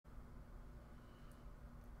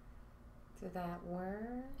Did that work?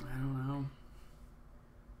 I don't know.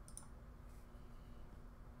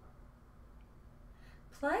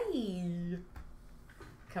 Play.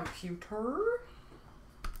 Computer.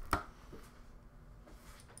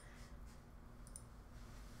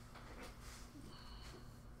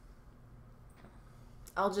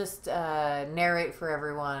 I'll just narrate for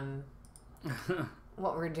everyone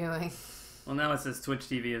what we're doing. Well, now it says Twitch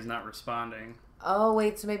TV is not responding. Oh,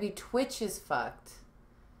 wait, so maybe Twitch is fucked.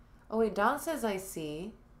 Oh, wait, Dawn says I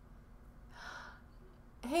see.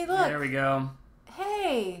 Hey, look. There we go.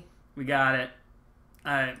 Hey. We got it.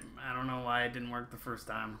 I don't know why it didn't work the first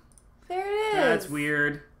time. There it is. That's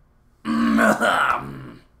weird. There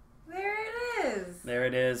it is. There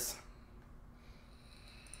it is.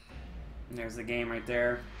 And there's the game right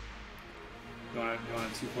there. You want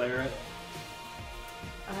to two-player it?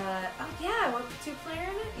 Oh yeah, want the two-player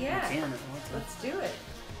in it? Yeah. I can. Let's do it.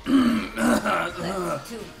 Let's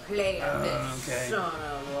two-player this okay. son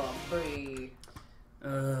of a bee.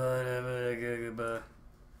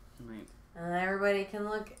 Wait. And everybody can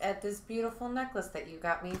look at this beautiful necklace that you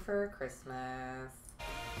got me for Christmas.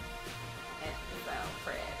 It's so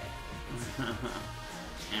pretty.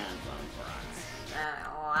 I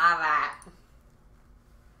love it.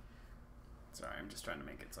 Sorry, I'm just trying to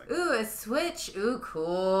make it so. Ooh, a Switch. Ooh,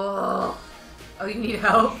 cool. Oh, you need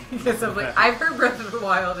help? Because I'm like, I've heard Breath of the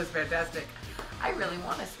Wild is fantastic. I really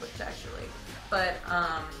want a Switch, actually. But,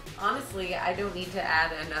 honestly, I don't need to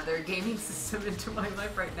add another gaming system into my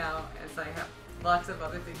life right now, as I have lots of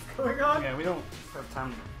other things going on. Yeah, we don't have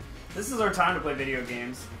time. This is our time to play video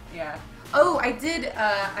games. Yeah. Oh, I did,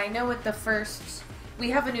 I know what the first... We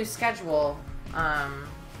have a new schedule.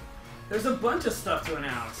 There's a bunch of stuff to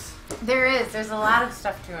announce. There is. There's a lot of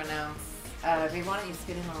stuff to announce. Why don't you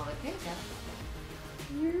spin him all the page out?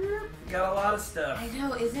 Got a lot of stuff. I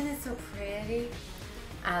know. Isn't it so pretty?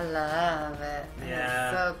 I love it. Yeah.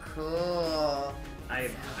 It's so cool. I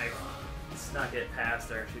snuck it past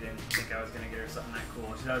her. She didn't think I was going to get her something that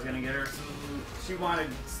cool. She thought I was going to get her some... She wanted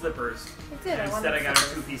slippers. I did. And instead I got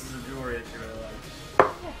her 2 pieces of jewelry that she really liked.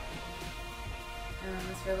 Yeah. And then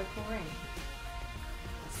this really cool ring.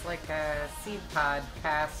 It's like a seed pod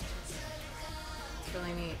cast. It's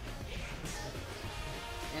really neat.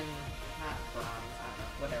 And not bronze. I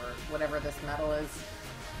don't know. Whatever this metal is.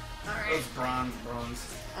 Alright. Those bronze.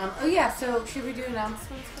 Oh yeah, so should we do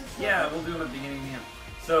announcements? Yeah, we'll do them at the beginning and the end.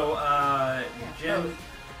 So,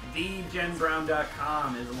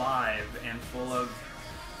 thejenbrown.com is live and full of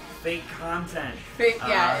fake content. It's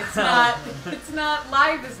not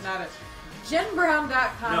live is not it.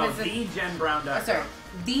 Jenbrown.com No, is a... thejenbrown.com. Sorry.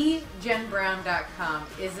 Thejenbrown.com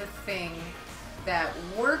is a thing that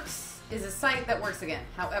works, is a site that works again.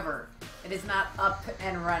 However, it is not up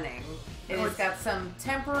and running. It has got some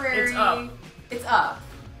temporary... It's up. It's up.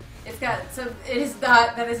 It's got some... It is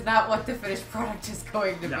not... That is not what the finished product is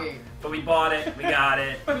going to be. But we bought it. We got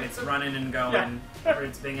it. It's running and going. Yeah.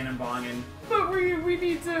 It's binging and bonging. But we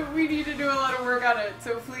need to do a lot of work on it.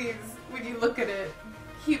 So please, when you look at it,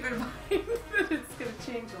 keep in mind that it's going to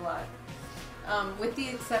change a lot. With the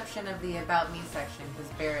exception of the About Me section,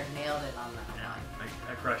 because Barrett nailed it on that one.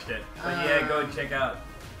 I crushed it. But yeah, go check out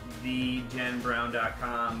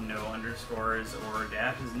thejenbrown.com. No underscores or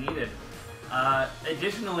dashes needed.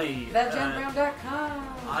 Additionally,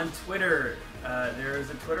 ThatJenBrown.com. on Twitter, there is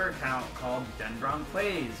a Twitter account called Jen Brown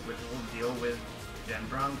Plays, which will deal with Jen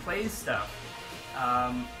Brown Plays stuff.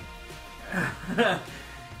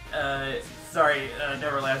 Sorry,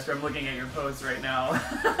 Neverlaster, I'm looking at your posts right now.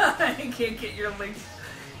 I can't get your links.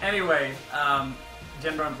 Anyway,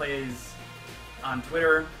 Jen Brown Plays on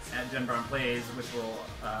Twitter, at Jen Brown Plays, which will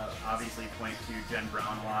obviously point to Jen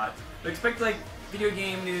Brown a lot. But expect, like, video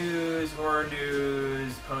game news, horror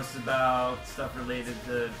news, posts about stuff related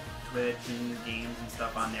to Twitch and games and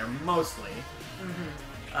stuff on there, mostly.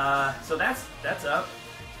 Mm-hmm. So that's up.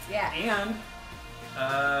 Yeah. And,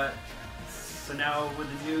 so now with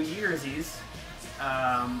the New Yearsies,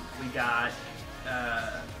 we got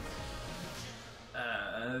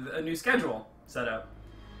a new schedule set up.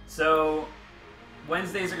 So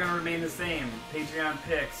Wednesdays are going to remain the same. Patreon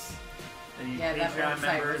picks. The that Patreon old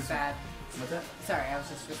site members. was bad. What's that? Sorry, I was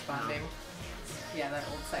just responding. Yeah, that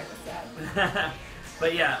old site was bad.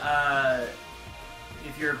 But yeah,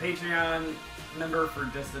 if you're a Patreon member for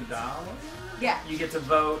just $1, yeah, you get to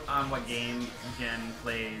vote on what game Jen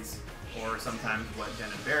plays, or sometimes what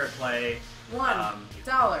Jen and Barrett play. $1.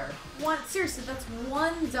 Seriously, that's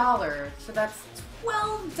 $1. So that's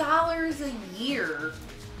 $12 a year.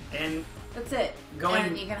 And that's it.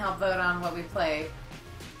 And you can help vote on what we play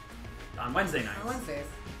on Wednesday nights. On Wednesdays.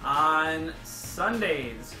 On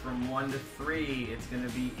Sundays from 1 to 3, it's going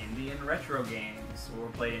to be indie and retro games. So we'll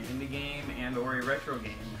play an indie game and or a retro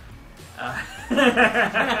game.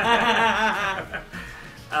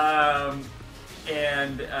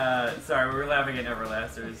 Sorry, we were laughing at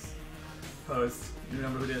Everlaster's post. You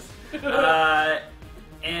remember who it is?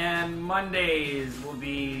 And Mondays will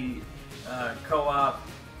be co-op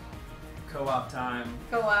time.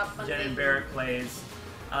 Co-op. Jen and Barrett plays.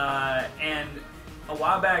 And a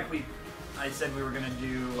while back, I said we were going to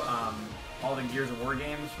do all the Gears of War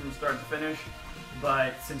games from start to finish.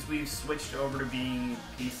 But since we've switched over to being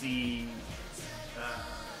PC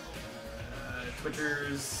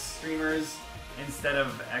Twitchers, streamers, instead of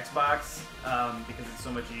Xbox, because it's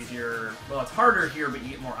so much easier. Well, it's harder here, but you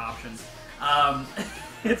get more options.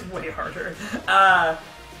 It's way harder.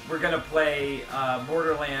 We're going to play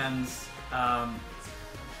Borderlands.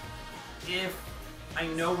 If I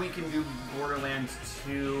know we can do Borderlands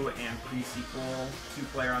 2 and pre-sequel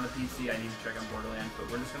 2-player on the PC, I need to check on Borderlands, but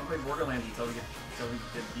we're just going to play Borderlands until we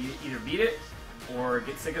either beat it or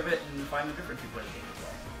get sick of it and find a different 2-player game to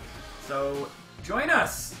play. So join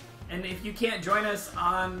us! And if you can't join us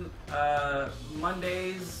on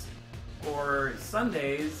Mondays or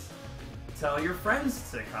Sundays, tell your friends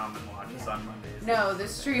to come and watch us on Mondays. No, the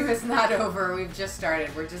stream is not over. We've just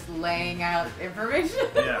started. We're just laying out information.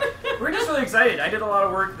 Yeah. We're just really excited. I did a lot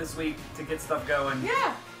of work this week to get stuff going.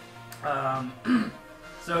 Yeah.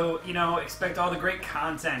 So, expect all the great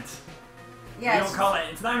content. Yeah. We don't call it,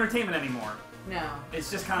 it's not entertainment anymore. No. It's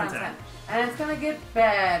just content. And it's going to get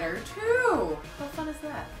better, too. How fun is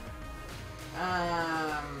that?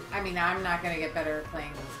 I mean, I'm not going to get better at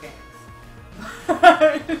playing those games.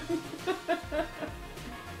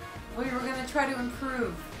 We were going to try to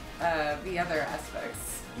improve the other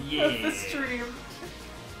aspects of the stream.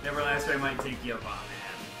 Everlaster might take you up on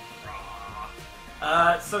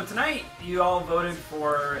that. So tonight, you all voted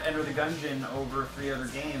for Enter the Gungeon over 3 other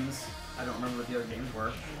games. I don't remember what the other games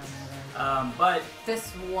were. But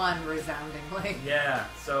this one resoundingly. Yeah,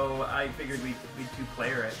 so I figured we'd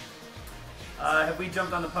 2-player it. Have we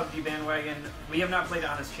jumped on the PUBG bandwagon? We have not played it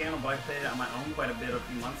on this channel, but I played it on my own quite a bit a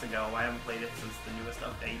few months ago. I haven't played it since the newest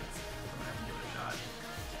update. I'm going to have to give it a shot.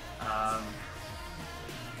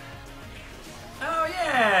 Oh,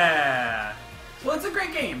 yeah! Well, it's a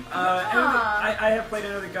great game. I have played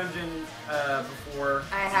Enter the Gungeon before.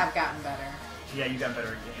 I have gotten better. Yeah, you got better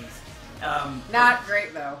at games. Not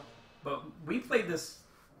great, though. But we played this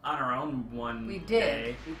on our own one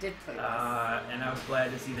day. We did play this. And I was glad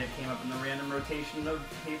to see that it came up in the random rotation of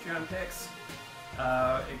Patreon picks.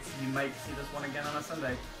 You might see this one again on a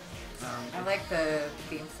Sunday. I like the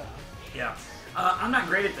theme song. Yeah. I'm not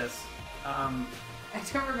great at this. I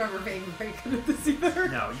don't remember being very good at this either.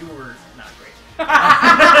 No, you were not great.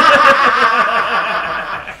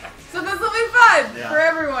 So this will be fun for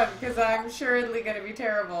everyone, because I'm surely going to be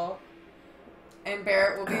terrible. And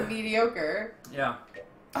Barrett will be mediocre. Yeah.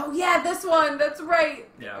 Oh yeah, this one. That's right.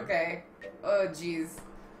 Yeah. Okay. Oh jeez.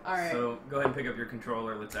 All right. So go ahead and pick up your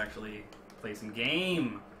controller. Let's actually play some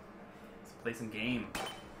game. Let's play some game.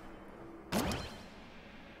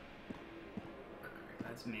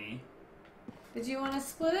 That's me. Did you want to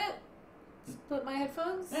split it? Split my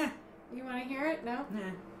headphones? Yeah. You want to hear it? No?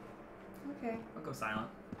 Yeah. Okay. I'll go silent.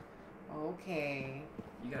 Okay.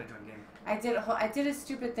 You gotta join game. I did a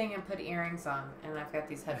stupid thing and put earrings on, and I've got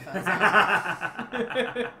these headphones on.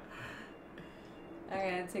 I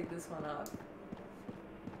gotta take this one off.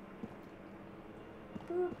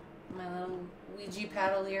 Boop. My little Ouija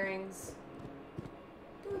paddle earrings.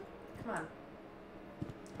 Boop. Come on.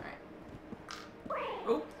 Alright.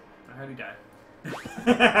 Oh, I heard he died.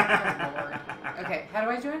 Oh, Lord. Okay, how do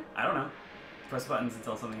I join? I don't know. Press buttons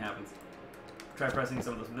until something happens. Try pressing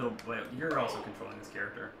some of those middle... Wait, you're also controlling this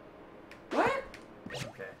character. What?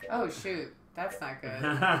 Okay. Oh, shoot. That's not good.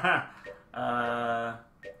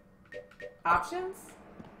 Options?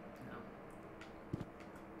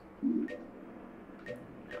 No.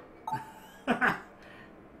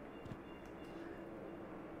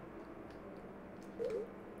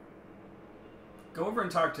 Go over and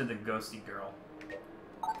talk to the ghosty girl.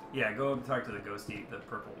 Yeah, go talk to the ghosty, the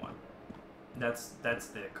purple one. That's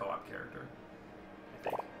the co-op character, I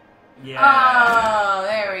think. Yeah. Oh,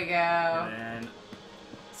 there we go. And then,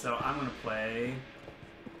 so I'm gonna play.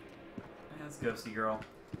 That's ghosty girl.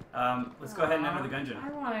 Let's go ahead and enter the Gungeon. I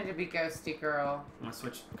wanted to be ghosty girl. Want to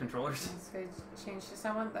switch controllers? Let's go change to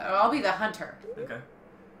someone. Oh, I'll be the hunter. Okay.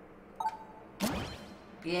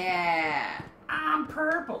 Yeah. I'm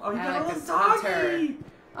purple. Oh, you I got like a little this doggy. hunter.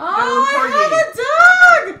 Oh, Go I have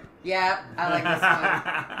a dog! Yep, I like this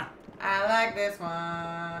one. I like this one.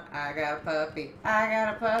 I I got a puppy. I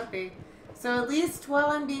got a puppy. So at least while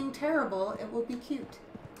I'm being terrible, it will be cute.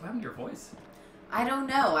 What happened to your voice? I don't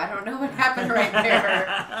know. I don't know what happened right there.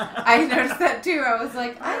 I noticed that too. I was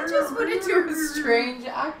like, I just went into a strange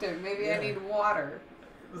octave. Maybe I need water.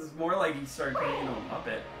 It was more like you started getting into a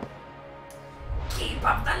Muppet. Keep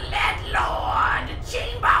up the lead, Lord!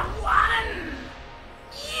 Chamber 1!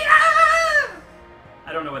 Yeah!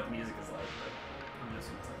 I don't know what the music is like, but I'm just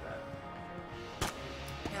gonna say that.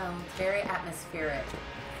 No, it's very atmospheric.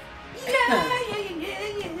 Yeah.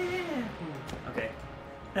 Okay.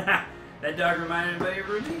 That dog reminded anybody of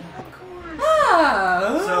Ruby? Of course.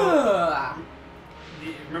 Oh.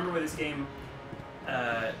 So, remember with this game,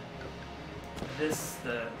 the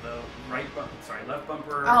left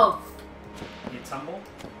bumper, you tumble,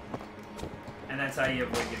 and that's how you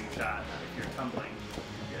avoid getting shot. If you're tumbling,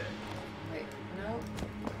 you're good. Wait, no.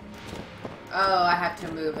 Oh, I have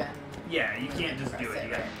to move in. Yeah, you can't just do it.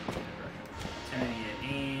 You gotta and then you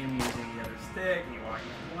aim using the other stick, and you walk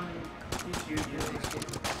into one, you shoot.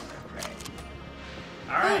 Right.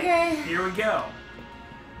 All right. Okay. Here we go.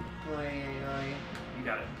 Oy. You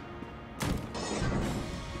got it.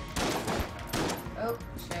 Oh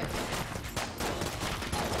shit.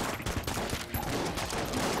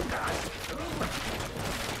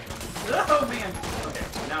 Oh man! Okay,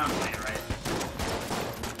 now I'm playing right.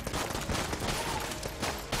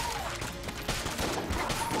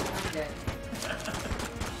 I'm dead.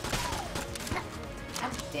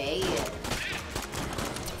 I'm dead.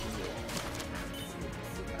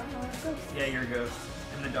 Yeah, you're a ghost.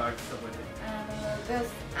 And the dog's still with it. I'm a little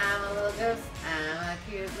ghost. I'm a little ghost. I'm a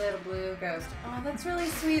cute little blue ghost. Oh, that's really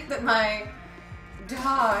sweet that my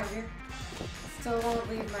dog still won't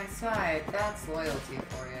leave my side. That's loyalty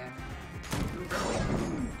for you. There you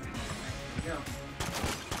go.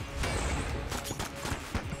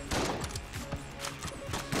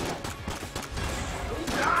 Oh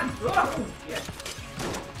God! Whoa! Yeah.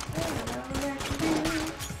 I don't know what I can do.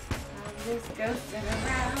 I'm just ghosting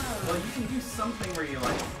around. Well, you can do something where you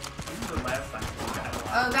like. This is the last time you got it.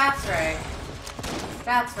 Oh, that's right.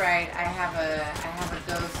 That's right. I have a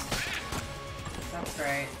ghost. That's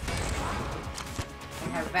right. I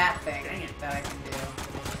have that thing that I can do.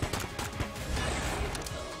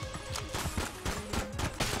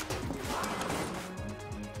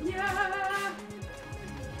 Yeah.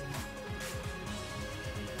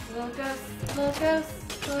 Little ghost,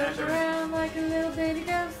 float around like a little baby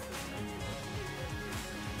ghost.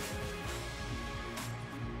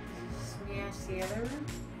 Smash the other one.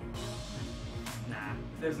 Nah,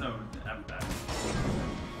 there's no. I'm back.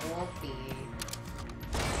 Okay.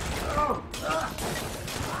 Oh!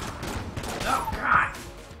 Oh God!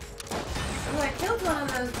 Oh, I killed one of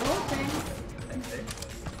those bull things. Thanks, babe.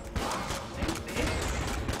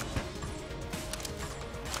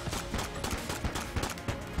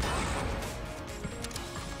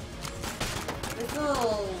 This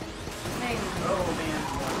little thing. Oh man.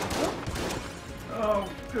 Oh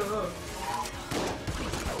good.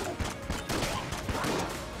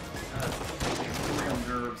 Real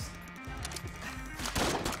nerves.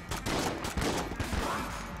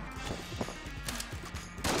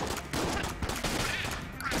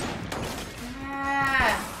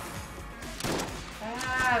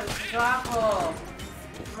 This is awful.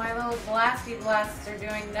 My little blasty blasts are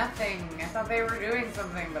doing nothing. I thought they were doing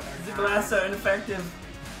something, but they're The not. blasts are ineffective.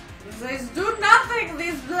 These do nothing!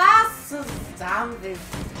 These blasts! Damn these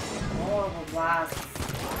horrible blasts.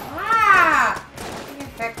 Ah!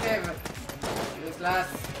 Ineffective. Useless.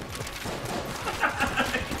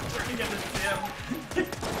 Turning into Sim.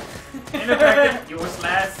 Ineffective.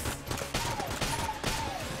 Useless.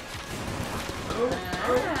 Oh.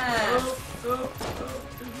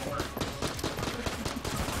 There's more.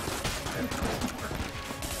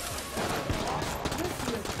 This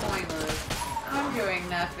is pointless. I'm doing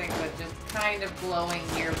nothing but just kind of blowing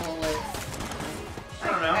near bullets. I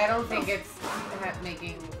don't know. I don't think it's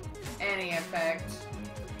making any effect.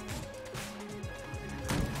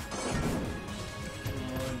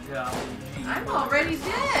 Oh, golly. I'm already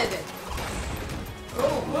dead!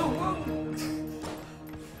 Oh, whoa.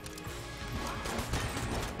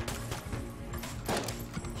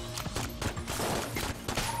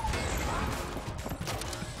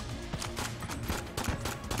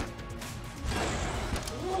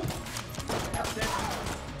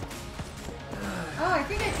 Oh, I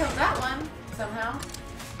think I killed that one somehow.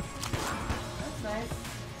 That's nice.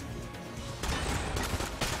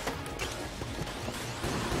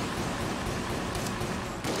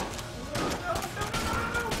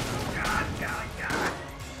 God.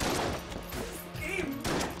 This game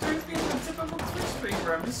turns me into a typical Twitch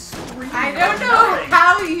streamer. I'm just screaming. I don't about know nothing.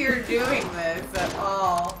 how you're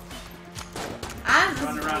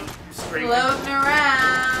straight. Floating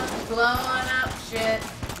around, blowing up shit,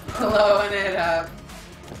 blowing it up,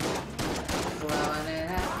 blowing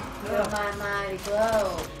it up. Feel my mighty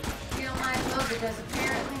glow. Feel my glow because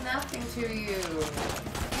apparently nothing to you.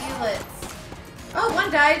 Feel it. Oh,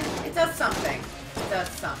 one died. It does something. It does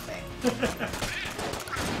something.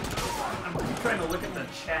 I'm trying to look at the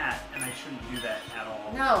chat, and I shouldn't do that at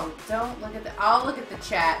all. No, don't look at the... I'll look at the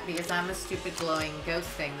chat because I'm a stupid glowing ghost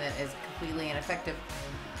thing that is completely ineffective.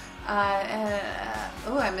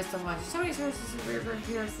 Oh, I missed a bunch. So many sources of river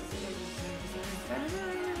here.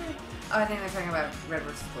 Oh, I think they're talking about red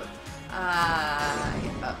versus blue.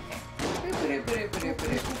 Yeah,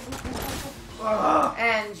 okay.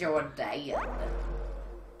 And you're dead.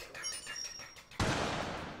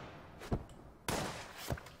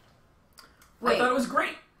 Wait, I thought it was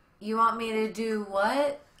great. You want me to do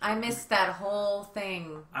what? I missed that whole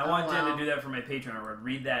thing. I want Jen to do that for my Patreon award.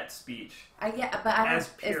 Read that speech. Yeah, but I don't.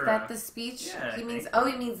 Is that the speech? Yeah, he means. Oh,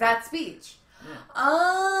 he means that speech. Yeah.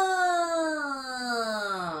 Oh.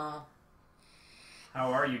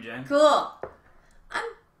 How are you, Jen? Cool.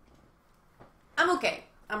 I'm okay.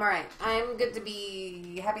 I'm alright. I'm good to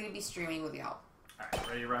be happy to be streaming with y'all. Alright,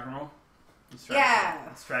 ready to rock and roll? Let's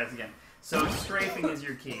try this again. So strafing is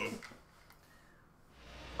your key.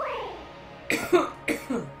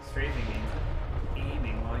 Strafing means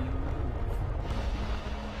aiming while you move.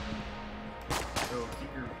 So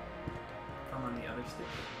keep your thumb on the other stick.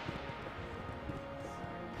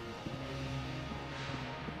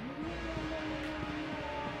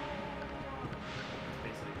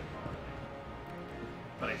 Basically,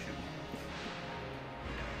 but I shoot.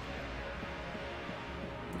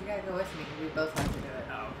 You gotta go with me. We both have to do it.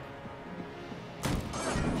 Oh.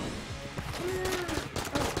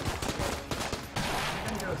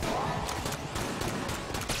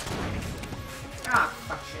 Ah,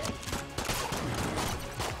 fuck shit.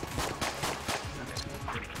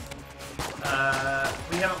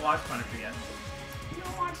 We haven't watched Punisher yet. We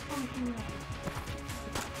don't watch Punisher yet.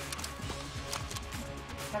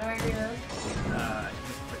 How do I reload?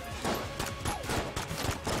 Just click the show.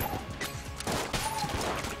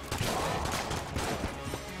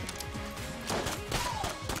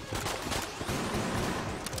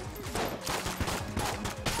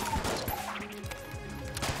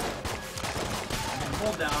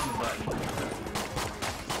 Hold down the button.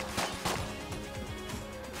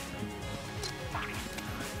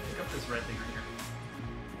 Pick up this red thing right here.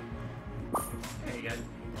 There you go.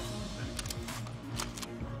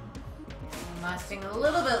 Lasting a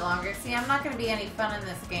little bit longer. See, I'm not going to be any fun in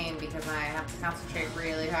this game because I have to concentrate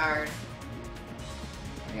really hard.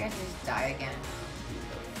 Maybe I should just die again.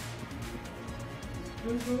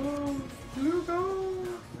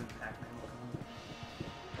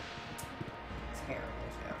 Terrible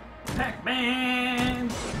show. Pac-Man!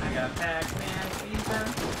 I got Pac-Man fever.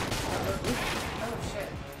 Oh shit.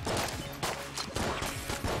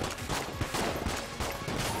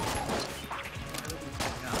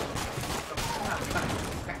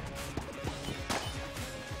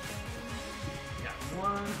 Got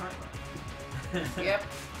one heart left. Yep.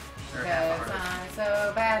 Or Cause half a heart. I'm so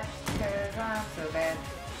bad. Cause I'm so bad.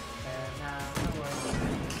 Cause I'm the worst.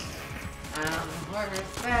 I'm the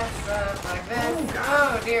worst. That's up like this.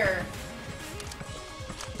 Oh dear.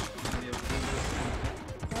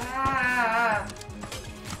 Ah.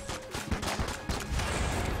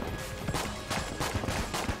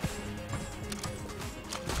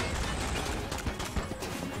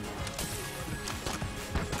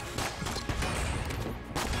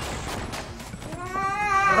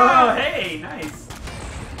 Oh, hey, nice.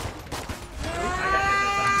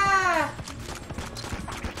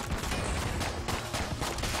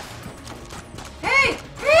 Hey!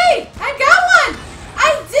 Hey! I got one!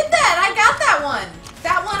 I did that! I got that one!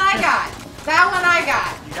 That one I got. That one I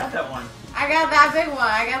got. You got that one. I got that big one.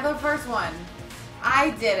 I got the first one. I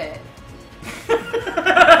did it.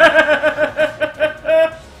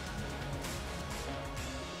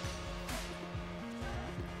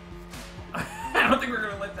 I don't think we're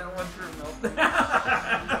gonna let that one through, Milt.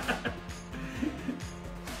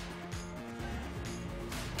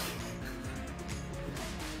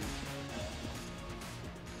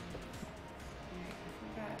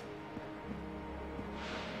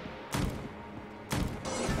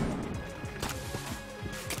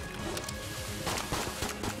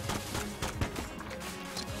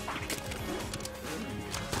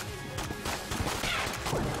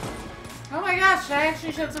 Oh my gosh, I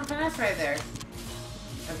actually showed some finesse right there.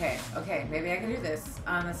 Okay, okay, maybe I can do this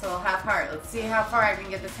on this little half heart. Let's see how far I can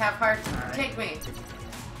get this half heart to take me.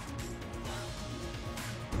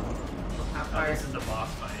 Half Oh, heart. this is the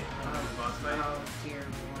boss fight. The boss fight. Oh dear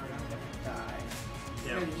lord, I'm gonna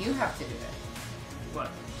You have to do it. What?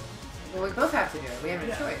 Well, we both have to do it. We have a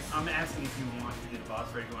choice. I'm asking if you want to do the boss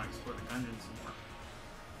fight or if you want to explore the Gungeon some more.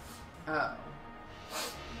 Oh.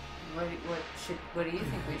 What do you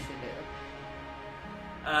think we should do?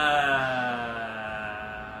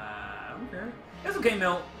 Okay. That's okay,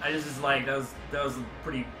 Milt. I just like that was a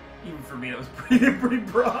pretty, even for me, that was pretty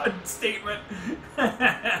broad statement. Nice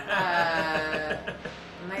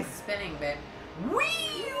spinning, babe. Wee.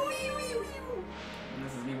 And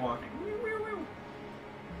this is me walking.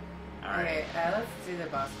 All right. Okay, let's do the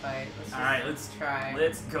boss fight. Let's try.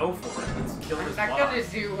 Let's go for it. Let's kill this boss. I'm not gonna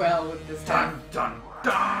do well with this time. Dun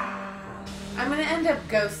dun. I'm gonna end up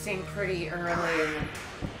ghosting pretty early and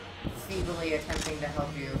feebly attempting to help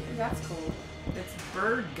you. That's cool. It's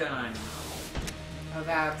bird gun. Oh,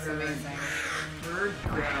 that's amazing. Bird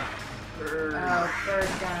gun. Oh, bird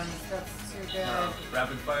guns. That's too good.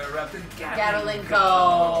 Rapid fire, rapid Gatling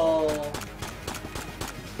go.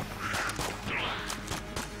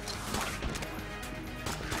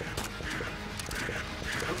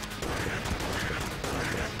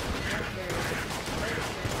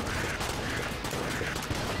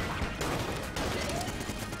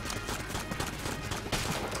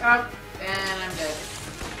 Oh, and I'm dead.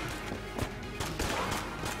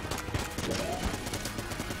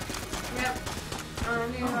 Yep. I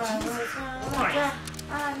knew I was gonna die.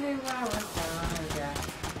 I knew I was gonna die.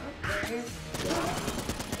 What do I do?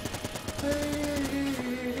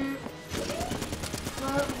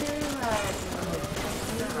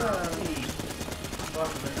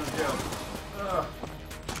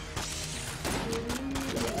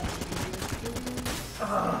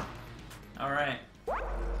 Alright.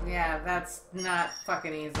 Yeah, that's not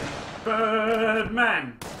fucking easy.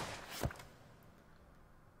 Birdman!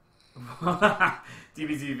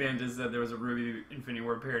 DBZ fan just said there was a Ruby Infinity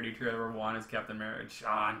War parody trailer where Juan is Captain America.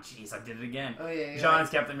 Sean, jeez, I did it again. Oh, yeah. Sean is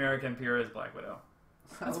Captain America and Pyrrha is Black Widow.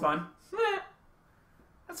 That's fun.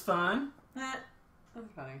 That's fun. That's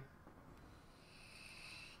funny.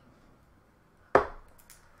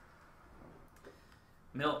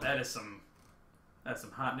 Milt, that's some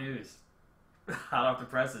hot news. Hot off the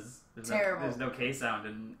presses. Terrible. There's no K sound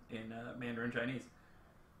in Mandarin Chinese.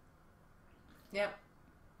 Yep.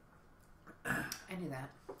 I knew that.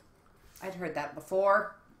 I'd heard that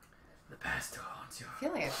before. The past haunts you. I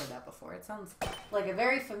feel like I've heard that before. It sounds like a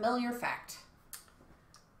very familiar fact.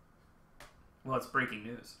 Well, it's breaking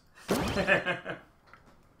news.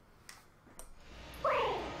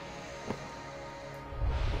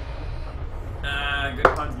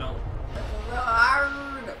 Good puns, Milt.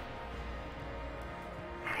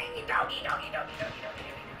 Doggy.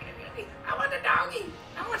 I want a doggy.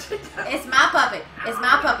 It's my puppet. It's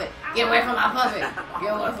my puppet. Get away from my puppet.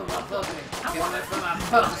 Get away from my puppet. Get away from my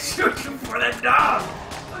puppet. I'll shoot you for the dog.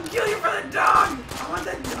 I'll kill you for the dog. I want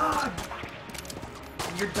the dog.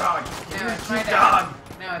 Your dog. No, it's my dog.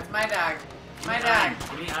 No, it's my dog. My dog.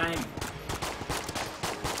 Give me I'm.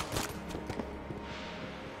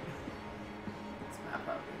 It's my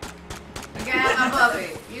puppy. You can have my puppy.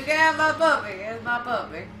 You can have my puppy. It's my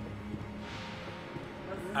puppy.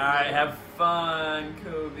 Alright, have fun,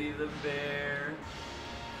 Kobe the bear.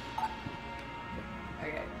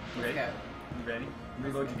 Okay, Ready? let's go. You ready?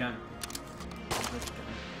 Reload your gun.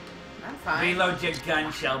 I'm fine. Reload your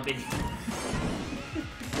gun, Shelby.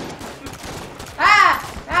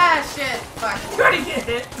 Ah, shit. Fuck. You already get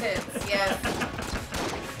hit. Tits, yes.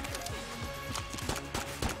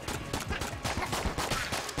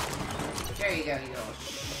 There you go, you little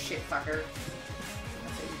shit fucker.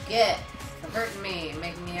 That's what you get for hurting me,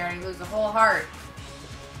 making me already lose a whole heart.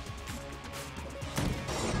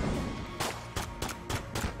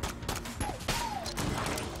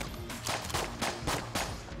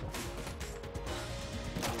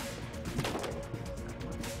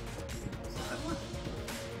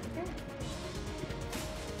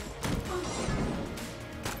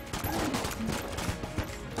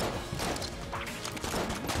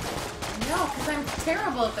 No, because I'm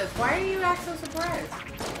terrible at this. Why do you act so surprised?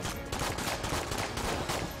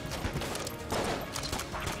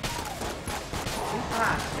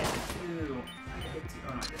 Ah. Two. I hit two.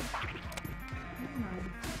 Oh, no, I didn't.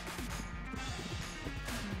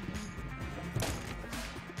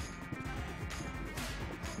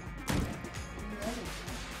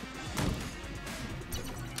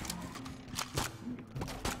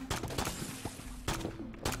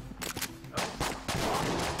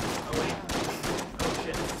 Oh, wait. Oh,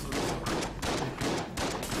 shit.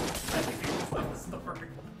 I think this is the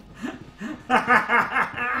perfect one.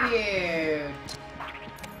 You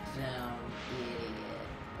dumb idiot.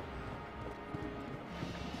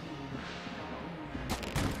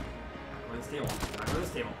 This table. Knock over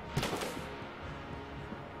this table.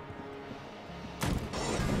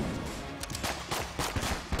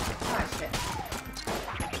 Oh, shit.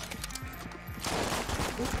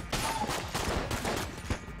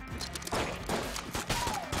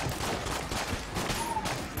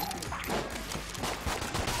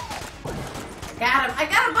 I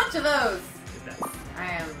got a bunch of those. I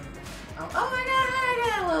am. Oh my god! I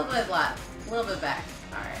got a little bit left, a little bit back.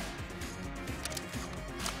 All right.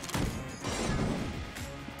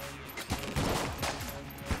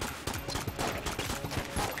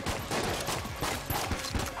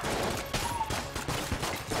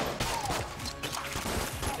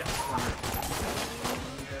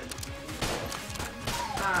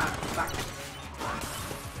 Ah, fuck.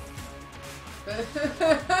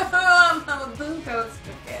 I'm a blue ghost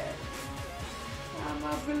again. I'm a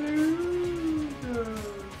blue ghost.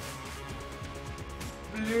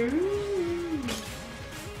 Blue.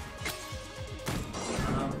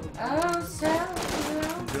 Oh, so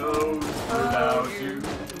Goes without you.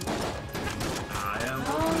 I am a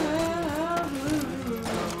blue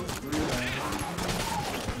ghost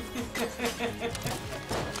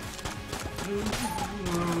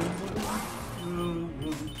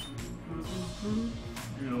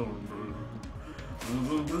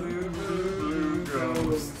blue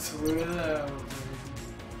ghost without me.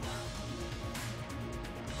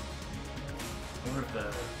 I wonder if the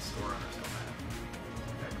store owner's still mad.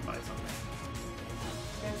 I can buy something.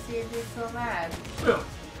 Let's see if he's so mad. Boom!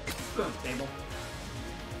 Boom, table.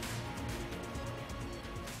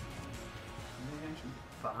 Maybe I should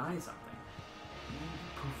buy something.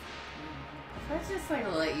 If I just like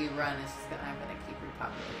let you run, it's just gonna, I'm gonna keep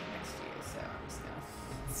repopulating next to you, so I'm just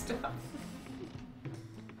gonna stop.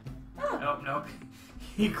 Oh. Nope, nope.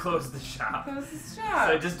 He closed the shop. Close the shop.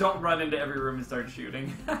 So just don't run into every room and start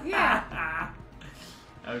shooting. Yeah.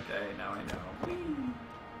 Okay, now I know. I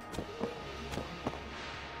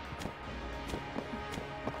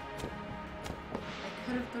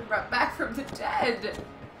could have been brought back from the dead.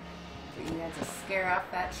 But you had to scare off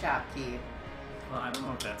that shopkeep. Well, I don't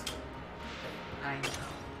know if that's cool. I know.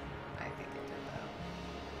 I think it did though.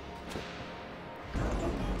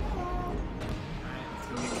 Alright, let's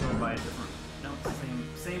go get killed by a different... Nope,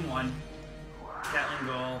 same one. Gatling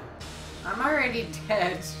goal. I'm already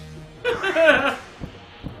dead.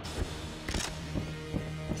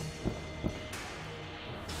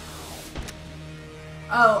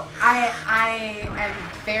 Oh, I am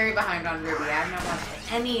very behind on Ruby. I have not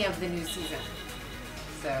watched any of the new season.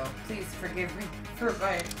 So please forgive me for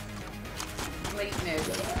my lateness.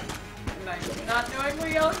 And I'm not knowing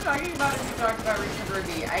what y'all are talking about as you talk about Richard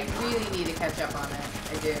Ruby. I really need to catch up on it.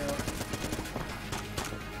 I do.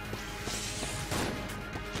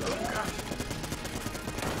 Oh, gosh.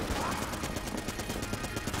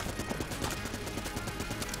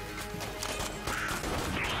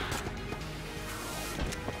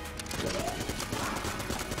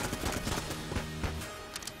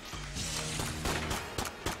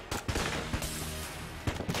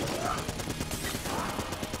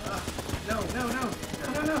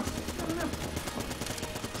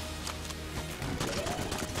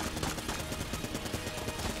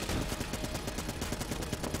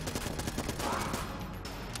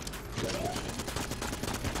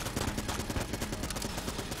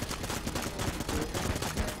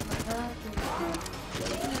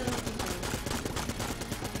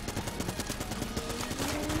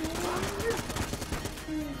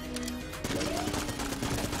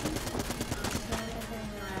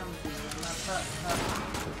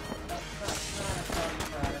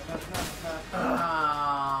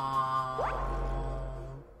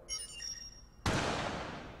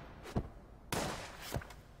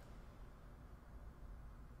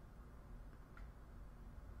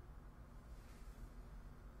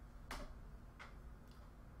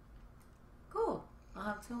 I'll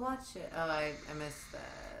have to watch it. Oh, I missed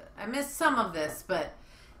that. I missed some of this, but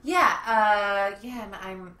yeah, and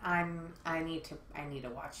I need to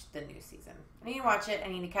watch the new season. I need to watch it. I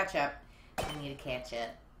need to catch up. I need to catch it.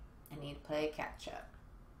 I need to play catch up.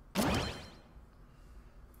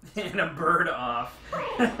 And a bird off.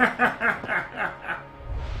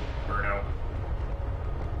 Birdo.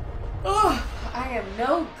 Oh, I am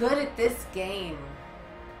no good at this game.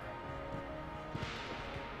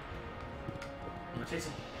 I'm gonna chase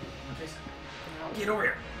him. I'm gonna chase him. No. Get over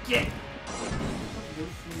here. Get!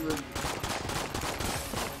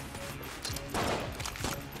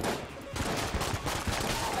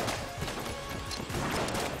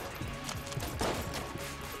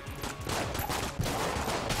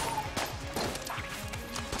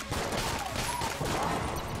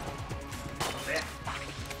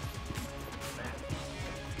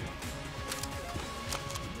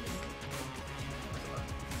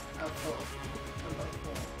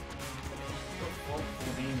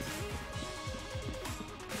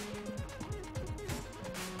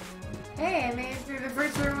 Hey, I made it through the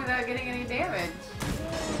first room without getting any damage.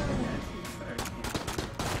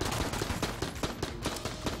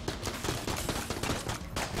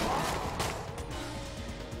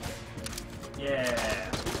 Yeah.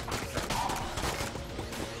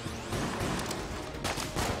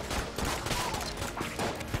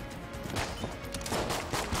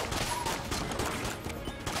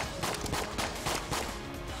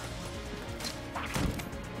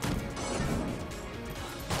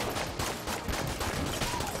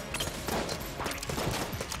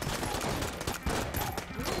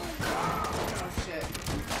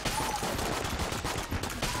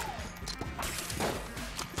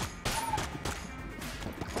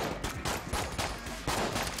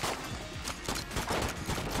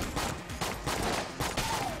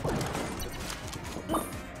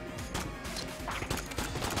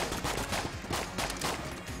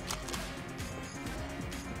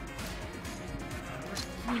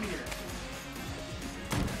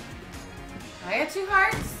 I got 2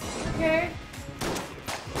 hearts. Okay.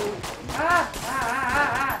 Oh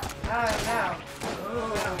no.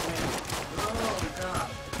 Oh god.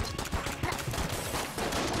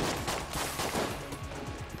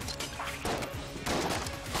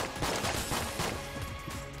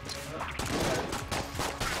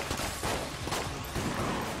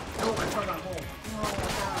 Oh, I fell down a hole.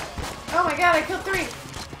 Oh my god, I killed 3.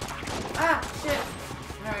 Ah, shit.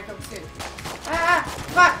 No, I killed 2.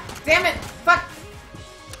 Fuck. Damn it. Fuck.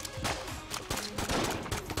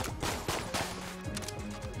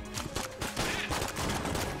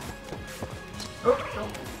 Oh.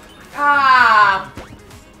 Ah.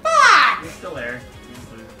 Fuck. He's still there.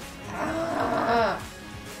 Ah.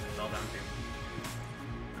 Fell down too.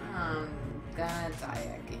 I'm gonna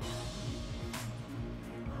die again.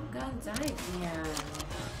 I'm gonna die again.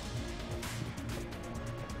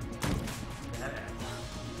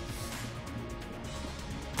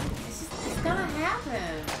 It's gonna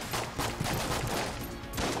happen.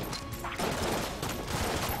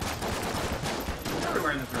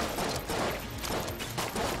 Everywhere in this room.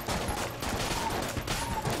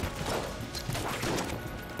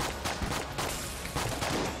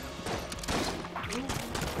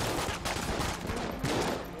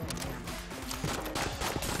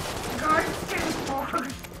 God, it's getting hard.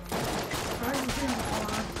 God, it's getting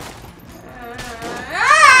hard.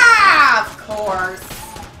 Of course.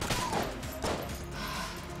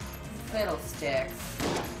 Fiddlesticks.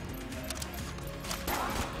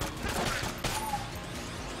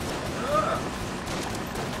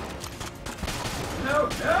 No,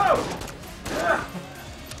 no! Ugh.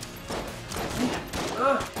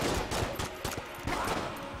 Ugh.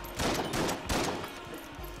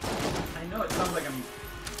 I know it sounds like I'm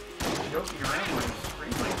joking around when I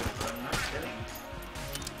scream like this, but I'm not kidding.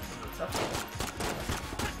 It's tough.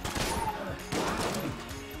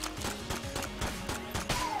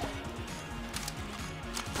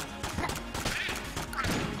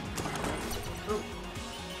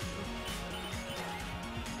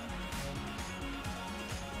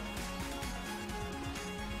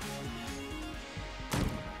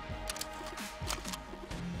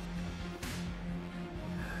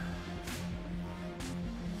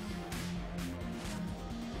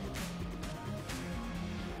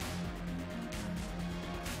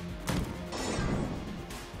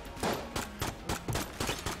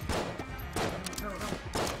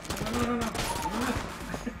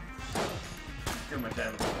 Too much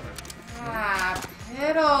damage. Ah,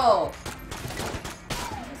 piddle.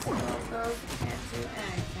 Those can't do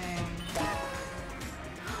anything.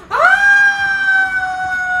 Ah!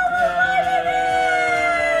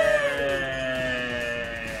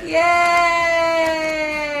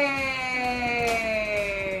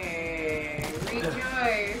 Yay!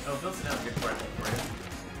 Rejoice. Oh, Phil's another good question for you.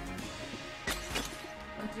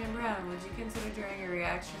 Well, Jim Brown, would you consider doing a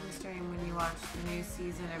reaction stream when you watch the new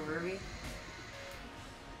season of Ruby?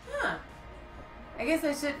 Huh. I guess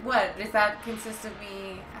I should. What? Does that consist of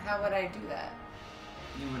me? How would I do that?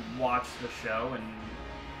 You would watch the show and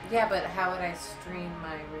Yeah, but how would I stream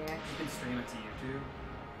my you reaction? can stream it to YouTube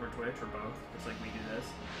or Twitch or both, just like we do this.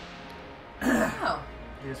 Oh.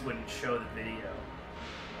 You just wouldn't show the video.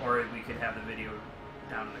 Or we could have the video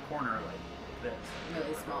down in the corner like this.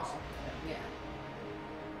 Really small. Yeah.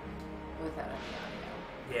 Without any audio.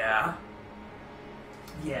 Yeah.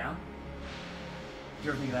 Yeah. Do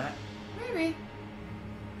you ever think of that? Maybe.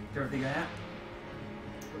 Do you ever think of that?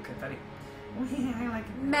 Okay, Betty. Oh yeah, I like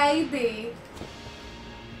it. Maybe.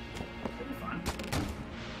 That'd be fun.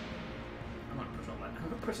 I'm gonna push all that. I'm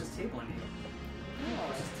gonna push this table into you. Oh,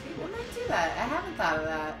 Push this table. I might do that. I haven't thought of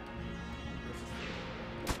that.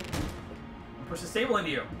 Push this table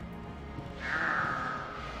into you.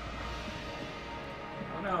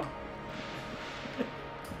 Oh no.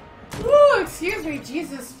 Ooh, excuse me,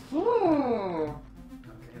 Jesus. Ooh.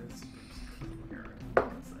 Okay, let's here.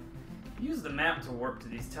 Use the map to warp to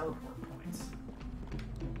these teleport points.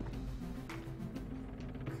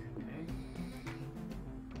 Okay.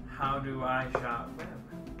 How do I shot web?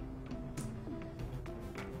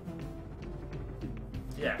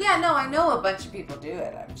 Yeah. Yeah, no, I know a bunch of people do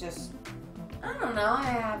it. I'm just, I don't know. I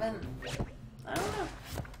haven't. I don't know.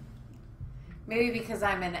 Maybe because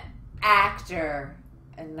I'm an actor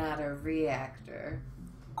and not a reactor.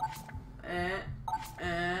 I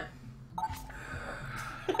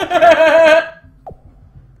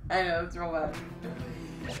know, it's real bad.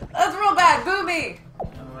 That's real bad. Boo me.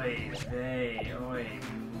 Oy vey, oy,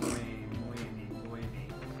 oy, oy.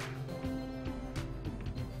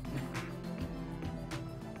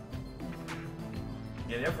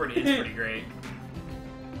 Yeah, the F-word is pretty great.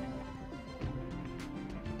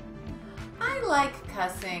 I like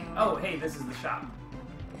cussing. Oh, hey, this is the shop.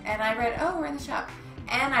 And I read, oh, we're in the shop.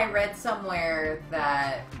 And I read somewhere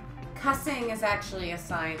that cussing is actually a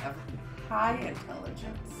sign of high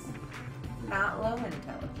intelligence, not low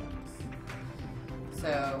intelligence.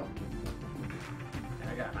 So,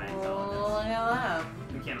 I got high look intelligence. at that.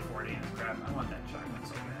 We can't afford any of this crap. I want that shotgun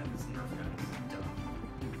so bad. This Nerf gun is dumb.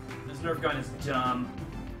 This Nerf gun is dumb.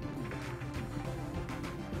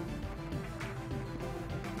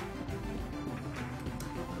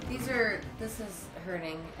 This is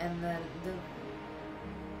hurting, and then the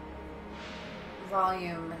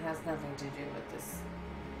volume has nothing to do with this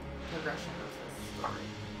progression of this story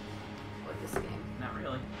or this game. Not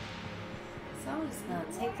really. So I'm just gonna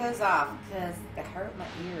take those off because they hurt my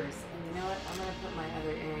ears. And you know what? I'm gonna put my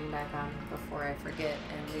other earring back on before I forget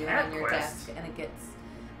and leave it on your desk, and it gets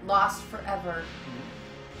lost forever.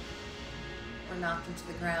 Or knocked into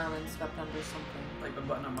the ground and swept under something. Like the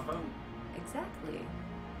button on my phone. Exactly.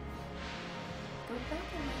 Go back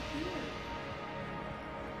in my ear.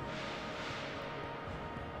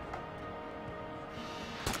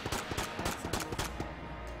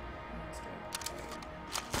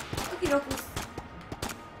 Okie dokies.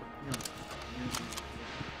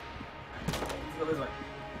 Let's go this way.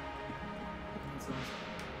 Let's go this way.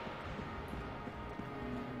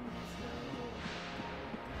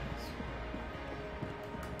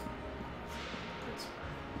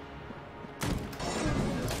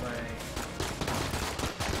 This way.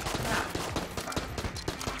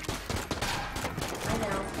 I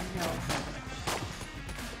know.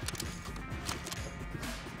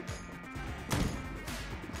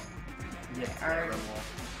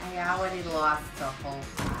 Yeah, I already lost the whole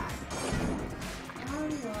pack. I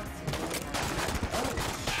already lost the whole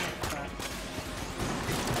pack. Oh, shit.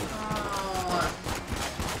 Oh.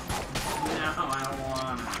 No, I don't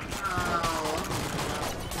want to. Oh.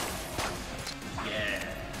 Yeah.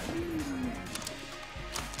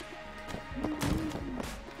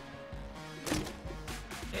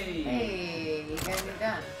 Hey. Hey, you got me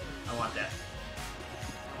done. I want that.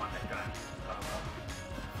 I want that gun.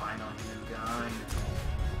 Finally, new gun.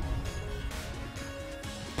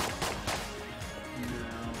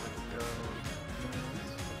 Now, let's go.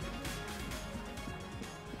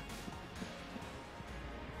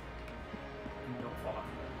 Don't fall off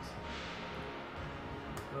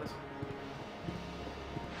the walls.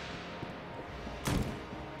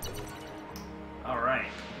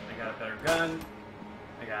 Alright, I got a better gun.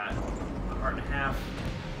 I got a heart and a half.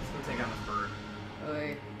 Let's go take on this bird.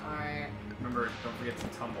 Oy, alright. Remember, don't forget to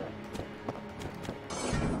tumble.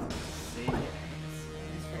 See?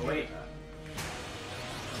 Oh, wait.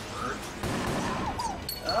 Bird.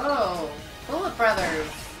 Oh, Bullet Brothers.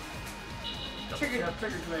 Trigger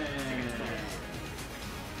twin.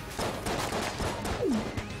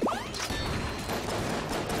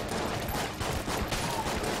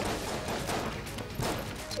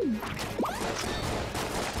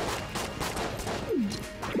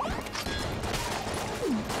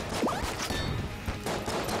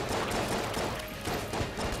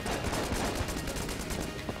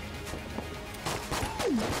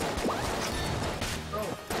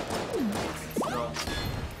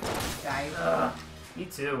 Died. Me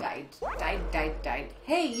too. Died.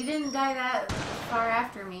 Hey, you didn't die that far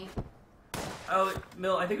after me. Oh,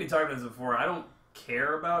 Mill, I think we talked about this before. I don't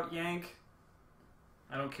care about Yank.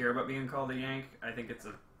 I don't care about being called a Yank. I don't think it's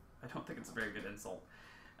a very good insult.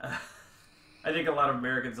 I think a lot of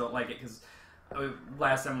Americans don't like it because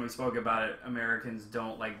last time we spoke about it, Americans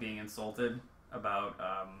don't like being insulted about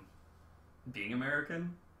being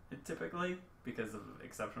American, typically, because of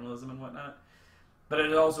exceptionalism and whatnot. But it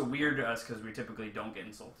is also weird to us because we typically don't get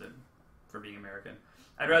insulted for being American.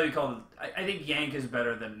 I'd rather be called... I think Yank is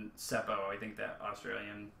better than Seppo. I think that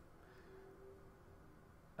Australian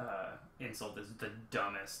insult is the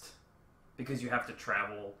dumbest. Because you have to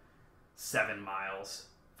travel 7 miles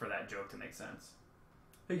for that joke to make sense.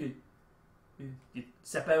 Hey, you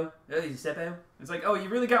Seppo? Oh, you Seppo? It's like, oh, you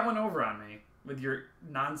really got one over on me with your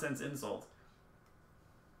nonsense insult.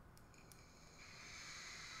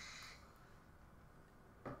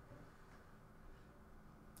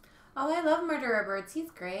 Oh, I love Murderer Birds. He's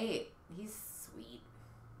great. He's sweet.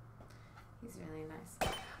 He's really nice.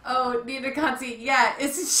 Oh, Nina Conti. Yeah,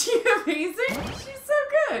 isn't she amazing? She's so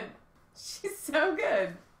good. She's so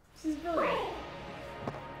good. She's brilliant.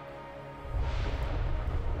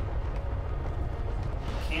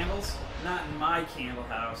 Candles? Not in my candle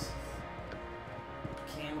house.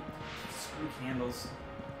 Screw candles.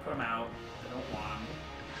 Put them out. I don't want them.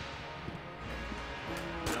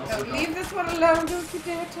 Oh, leave this one alone. Don't you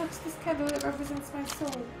dare touch this candle. It represents my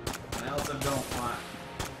soul. I also don't want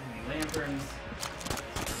any lanterns.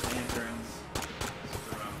 Lanterns.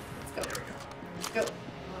 Screw them. Let's go. There we go. Let's go.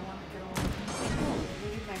 I want to get on. Oh,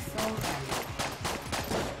 leave my soul candle.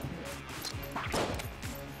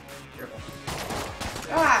 Careful.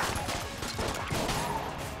 Ah!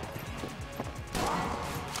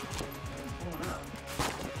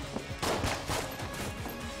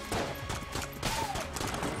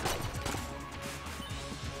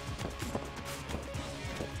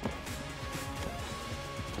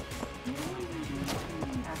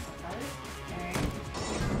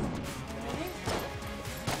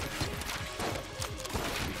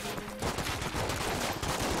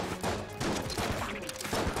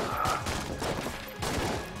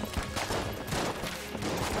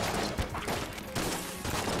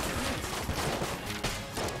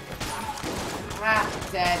 Ah,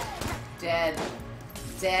 dead. Dead.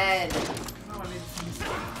 Dead. Oh, I made this mistake.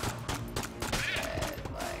 Dead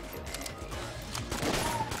like an idiot.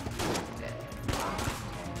 Dead.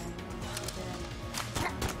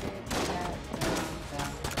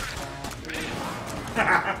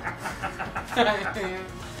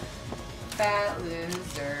 Fat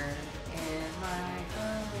loser in my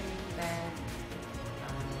glowing bed.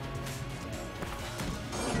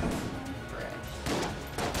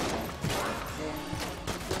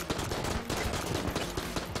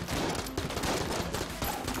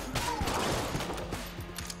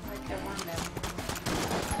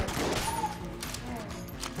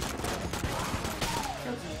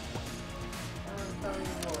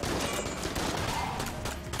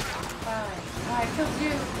 I killed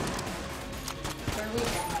you. For a week I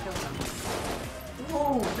can kill them.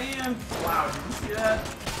 Oh, man. Wow, did you see that?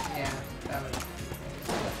 Yeah, that was...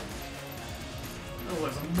 Oh,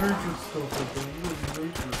 it's a merchant stuff like that. You was a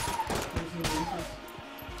merchant.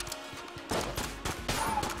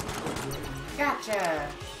 Gotcha!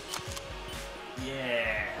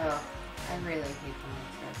 Yeah. Oh, I really hate the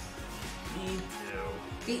monsters. Me too.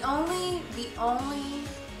 The only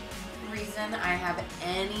reason I have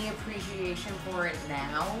any appreciation for it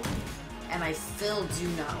now, and I still do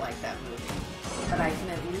not like that movie, but I can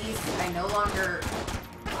at least, I no longer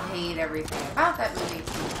hate everything about that movie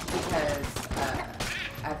because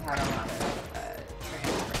I've had a lot of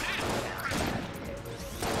transfer down that it was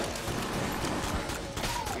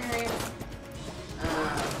experience,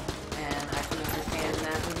 and I can understand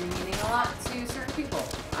that movie meaning a lot to certain people.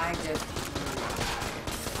 I just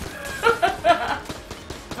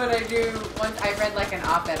but I do, once I read like an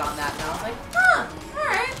op-ed on that and I was like, huh,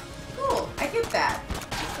 alright, cool, I get that.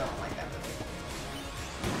 I just don't like that movie.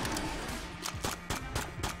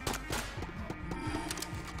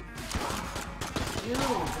 Yo,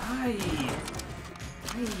 guy.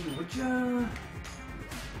 Hey, would ya?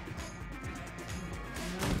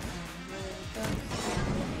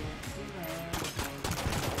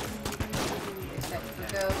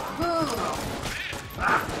 Boom!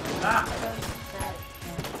 Ah!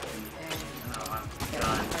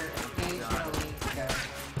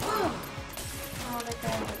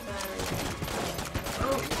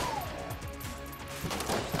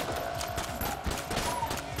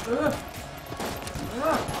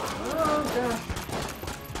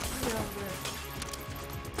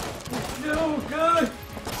 No, good!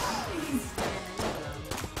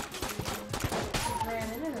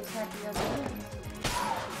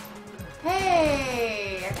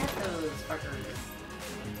 Hey! I got those fuckers.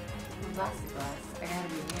 Blast. I gotta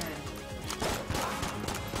be here.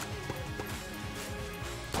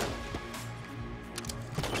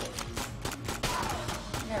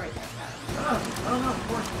 There we go. Oh, no,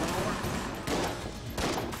 more.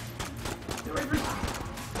 Get away from me.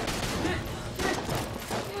 Get.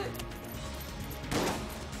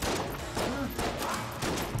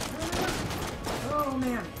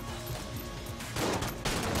 man.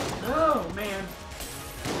 Oh, man.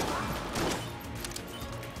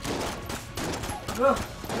 Alright,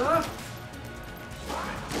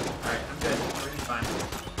 I'm good. Everything's fine.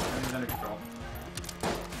 Everything's under control.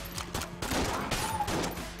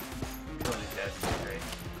 Killing these guys is great.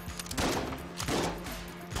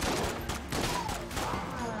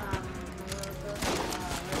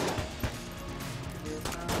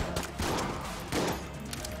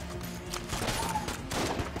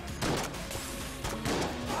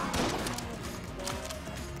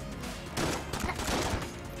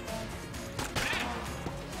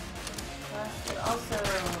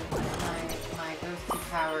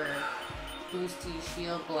 Boosty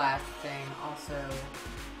shield blast thing also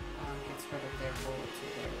gets rid of their bullets or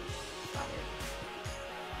their fire.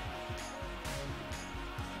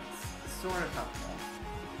 It's sort of helpful.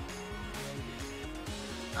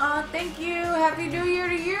 Thank you! Happy New Year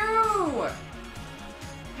to you!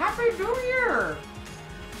 Happy New Year!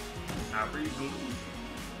 Happy New Year.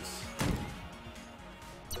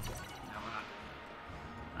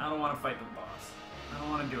 I don't want to fight the boss. I don't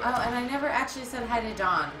want to do it. Oh, and I never actually said hi to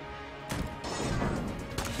Dawn.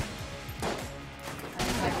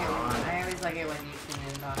 I always like it when you tune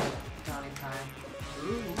in Donnie time.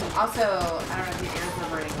 Ooh. Also, I don't know if your ears were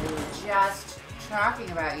burning. We were just talking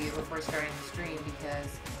about you before starting the stream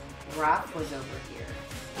because Ruff was over here.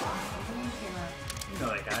 You know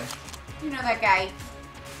that guy. You know that guy.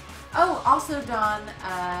 Oh, also, Dawn,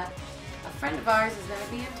 a friend of ours is going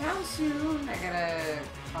to be in town soon. I gotta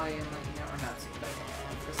call you and let you know, or not soon, but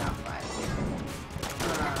for Southside.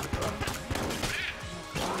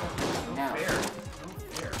 No. Fair.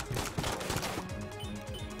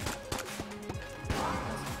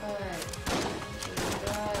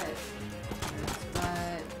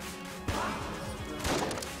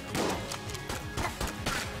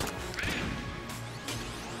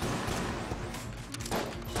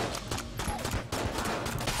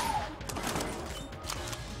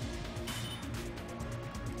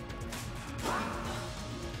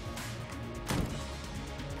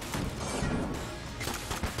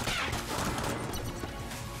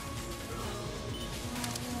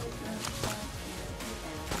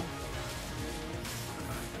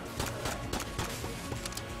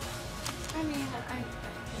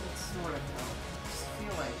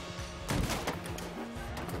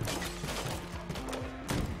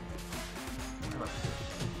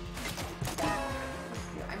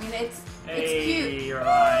 It's cute. You're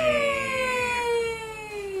right.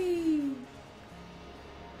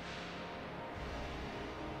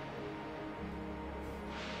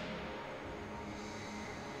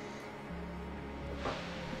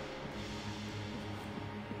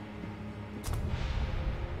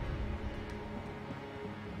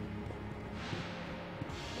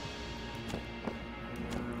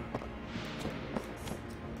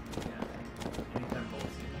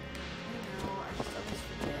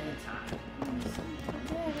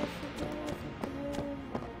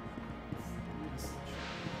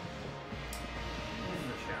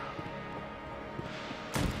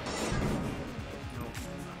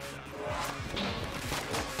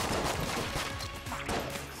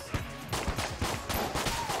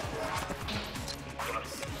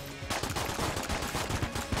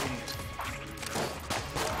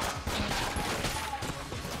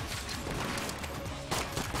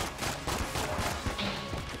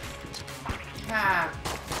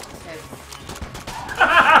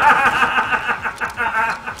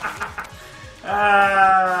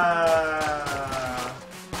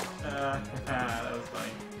 That was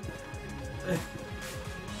funny.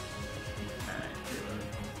 Alright, let's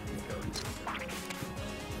go.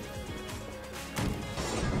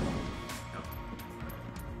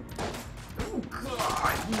 Oh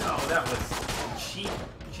god, no, that was cheap.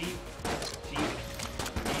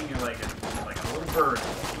 You're like a little bird.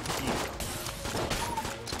 Cheap.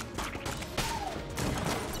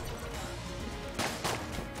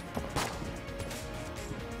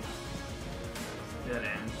 Dead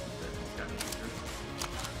end. It's got me injured.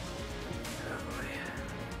 Oh boy.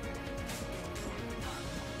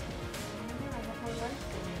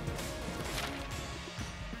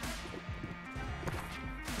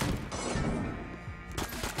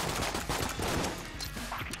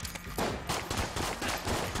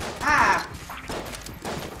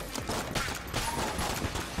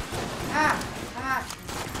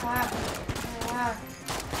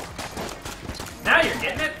 Now you're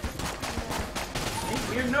getting it! These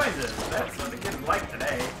weird noises. That's what the kids like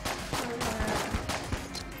today.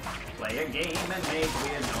 Play a game and make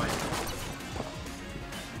weird noises.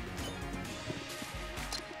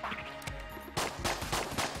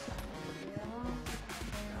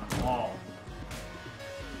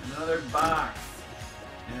 another box.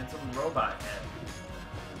 And it's a robot head.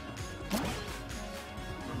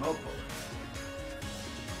 Remote bullets.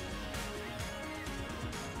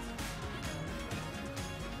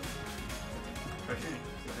 Try shooting.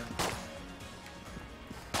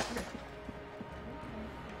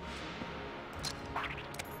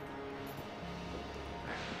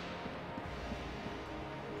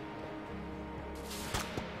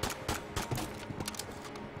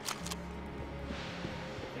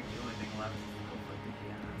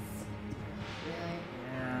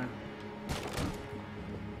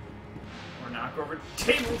 Over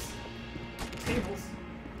tables, tables,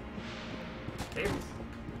 tables.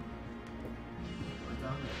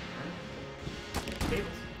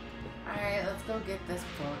 Tables. All right, let's go get this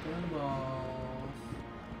fucking ball.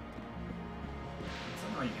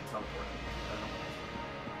 Somehow you can teleport. I don't know.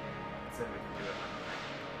 It said we can do it.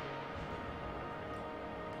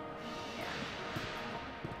 Yeah.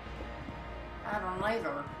 I don't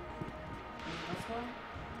either. This one?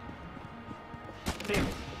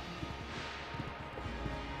 Tables.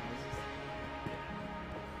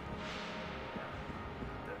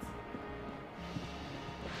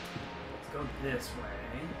 Go this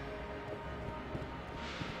way.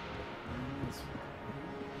 And this way.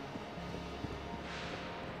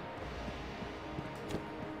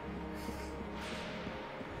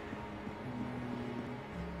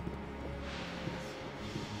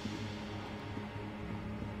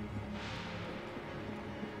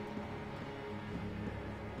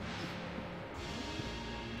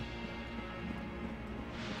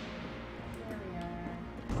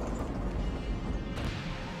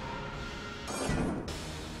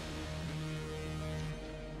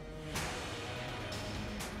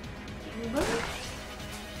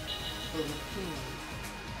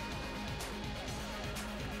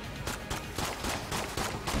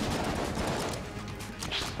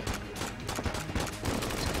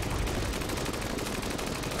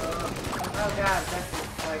 Oh god, that's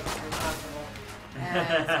like impossible.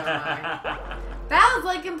 That's so hard. That was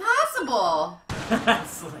like impossible.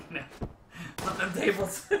 Selena, flip them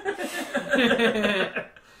tables.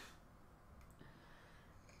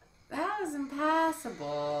 That was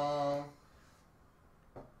impossible.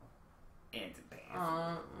 It's impossible.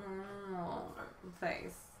 Oh, no.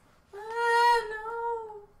 Face. No.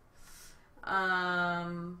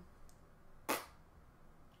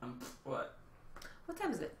 What? What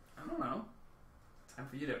time is it? I don't know. Time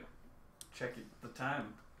for you to check the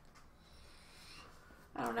time.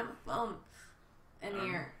 I don't have a phone in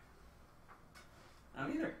here. I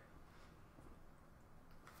don't either.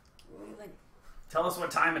 Like, tell us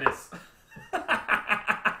what time it is.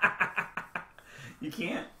 You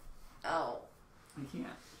can't. oh. You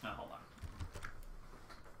can't. No, hold on.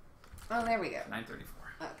 Oh, there we go.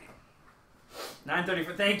 9:34. Okay.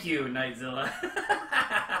 9:34. Thank you, Nightzilla.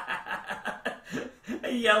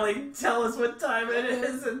 Yelling, tell us what time it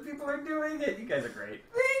is, and people are doing it. You guys are great.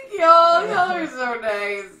 Thank y'all. Y'all are so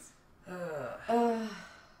nice.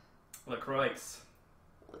 LaCroix.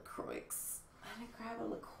 LaCroix. I didn't grab a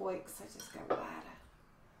LaCroix. I just got bladder.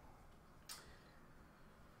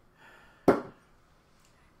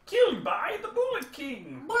 Killed by the Bullet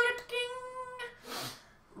King. Bullet King.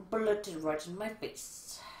 Bullet is right in my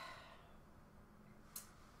face.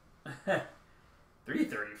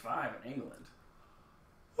 3:35 in England.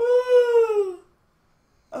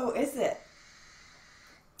 Oh, is it?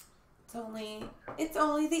 It's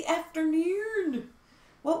only the afternoon.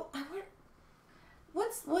 Well,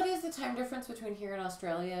 what is the time difference between here and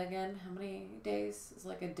Australia again? How many days? Is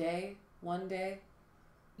like a day? 1 day?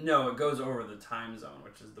 No, it goes over the time zone,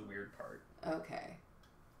 which is the weird part. Okay.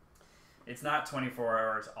 It's not 24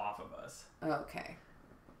 hours off of us. Okay.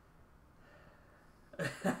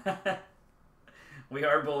 We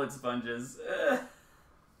are bullet sponges.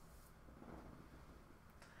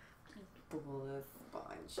 Bullet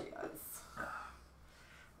sponges.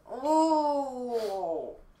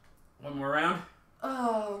 Oh. One more round?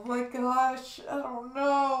 Oh my gosh. I don't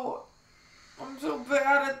know. I'm so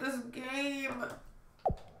bad at this game.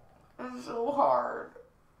 It's so hard.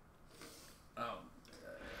 Oh.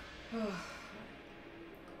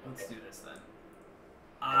 Let's do this then.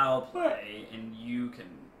 I'll play and you can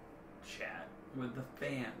chat with the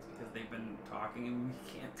fans because they've been talking and we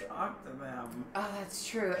can't talk to them. Oh, that's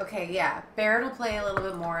true. Okay, yeah. Barrett will play a little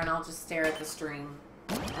bit more and I'll just stare at the stream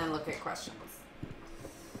and look at questions.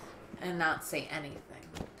 And not say anything.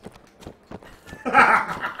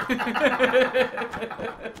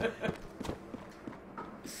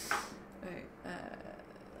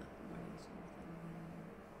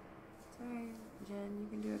 Sorry, Jen, you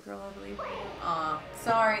can do it girl, I believe.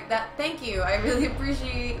 Sorry. Thank you. I really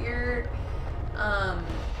appreciate your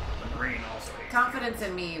Green also. confidence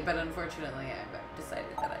in me, but unfortunately, I've decided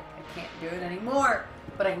that I can't do it anymore.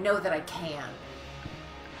 But I know that I can. I'm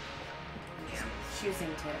just choosing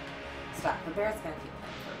to stop. The bear's gonna keep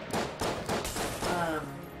playing for a bit.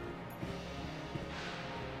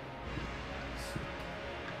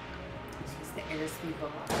 She's the airspeed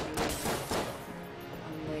velocity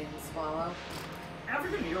on Lane Swallow.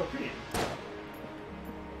 African European.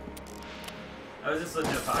 I was just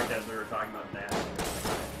listening to a podcast where we were talking about that.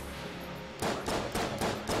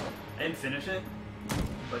 I didn't finish it,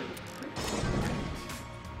 but it was pretty cool.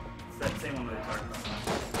 It's that same one that they talked about.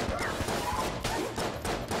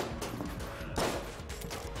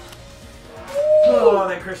 Oh,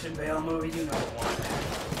 that Christian Bale movie, you know the one.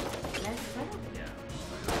 Yeah.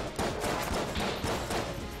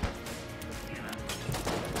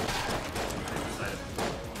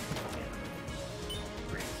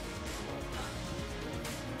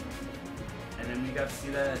 And then we got to see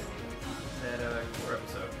that core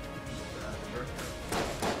episode.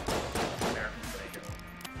 American Psycho.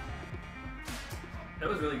 That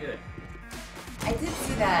was really good. I did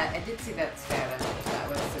see that. I did see that stat. That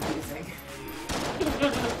was amusing. It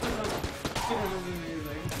was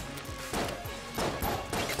amusing.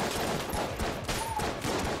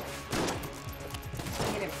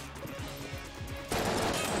 Get him.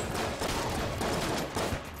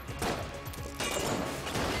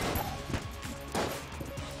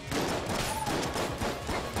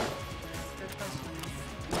 Good questions.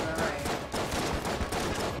 You're all right.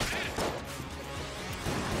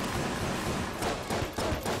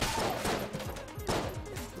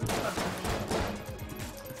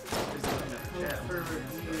 For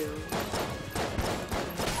review.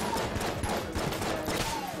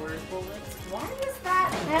 Why is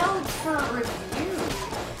that held for review?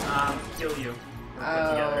 Kill you. We're put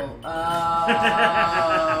together.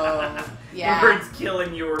 Yeah. The words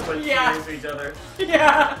killing you were put next to each other.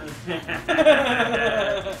 Yeah.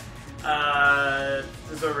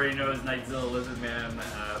 Just so everybody knows, Nightzilla Lizardman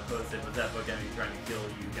posted, was that book enemy trying to kill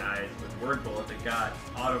you guys with word bullets that got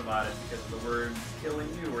autobotted because the words killing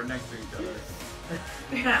you were next to each other.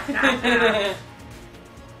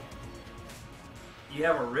 You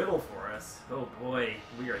have a riddle for us. Oh boy,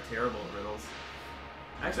 we are terrible at riddles.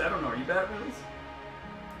 Actually, I don't know. Are you bad at riddles?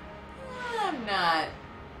 I'm not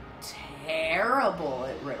terrible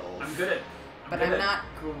at riddles. I'm good at. I'm not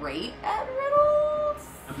great at riddles.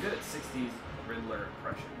 I'm good at 60s Riddler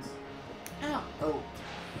impressions. Oh,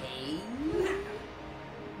 okay.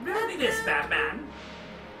 Ready this, Batman.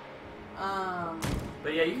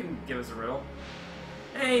 But yeah, you can give us a riddle.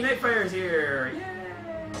 Hey, Nightfire's here!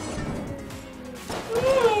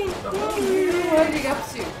 Yay! What are you up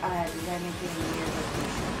to? Did I make any weird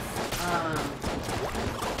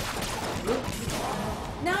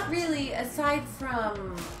Not really, aside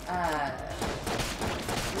from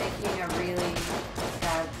making a really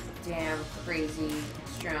goddamn crazy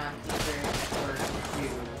strong user effort to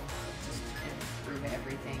just improve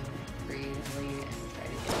everything creatively and try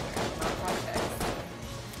to get better my projects.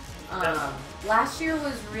 Last year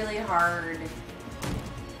was really hard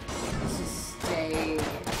to stay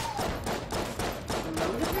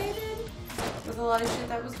motivated with a lot of shit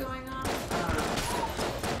that was going on.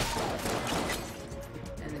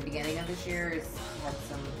 And the beginning of this year had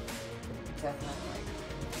some definite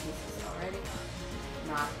pieces already.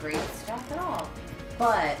 Not great stuff at all.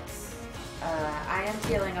 But I am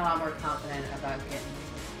feeling a lot more confident about getting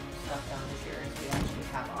stuff done this year as we actually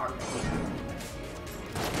have our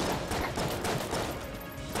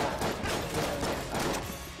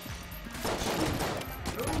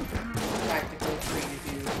practically free to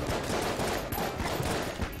do.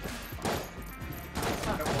 It's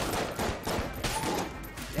not a war.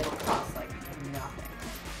 It'll cost like nothing.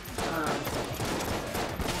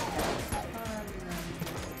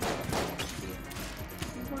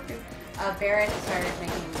 Barrett started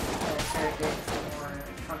doing some more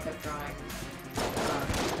concept drawings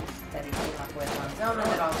that he came up with on his own, and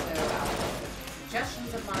that also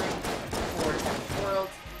suggestions of mine for Savage World,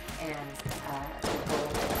 and the goal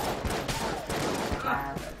is to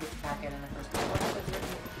have a big packet in the first couple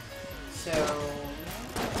episodes. So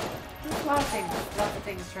there's lots of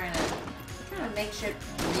things trying to make shit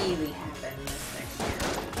really happen this next year.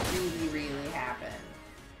 Really happen.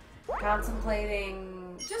 Contemplating.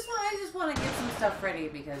 I just want to get some stuff ready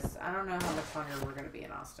because I don't know how much longer we're gonna be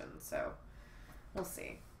in Austin. So we'll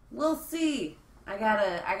see. I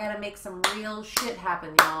gotta make some real shit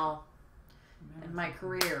happen, y'all, in my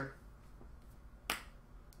career.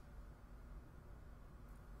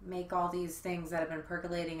 make all these things that have been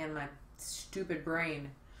percolating in my stupid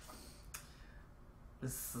brain.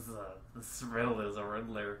 This riddle is a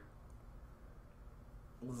riddler.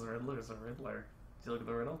 This riddler is a riddler. Did you look at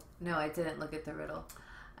the riddle? No, I didn't look at the riddle.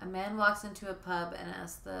 A man walks into a pub and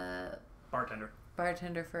asks the bartender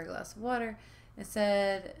for a glass of water.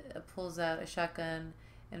 Instead, pulls out a shotgun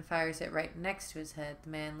and fires it right next to his head. The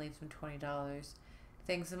man leaves him $20.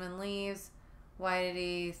 Thanks him and leaves. Why did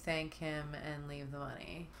he thank him and leave the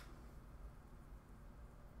money?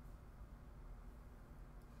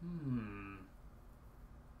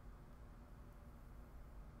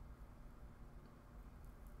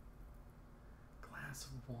 Glass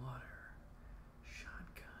of water.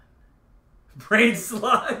 Shotgun. Brain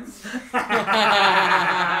slugs.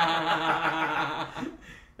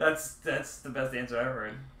 That's the best answer I've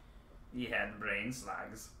heard. He had brain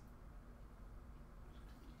slugs.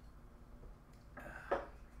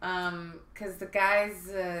 Because the guy's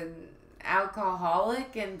an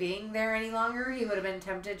alcoholic, and being there any longer, he would have been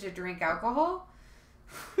tempted to drink alcohol.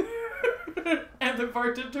 And the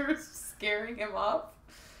bartender is scaring him off.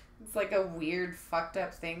 It's like a weird, fucked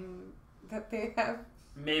up thing that they have.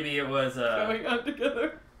 Maybe it was going on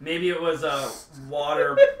together. Maybe it was a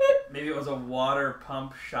water. Maybe it was a water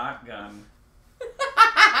pump shotgun.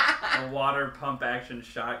 A water pump action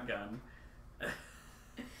shotgun.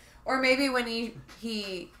 Or maybe when he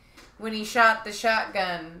shot the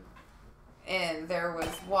shotgun, and there was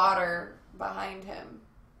water behind him,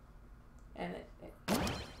 and it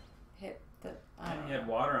hit the. He had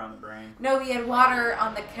water on the brain. No, he had water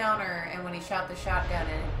on the counter, and when he shot the shotgun,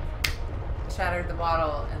 it shattered the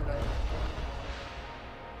bottle, and the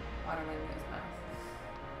water went into his mouth.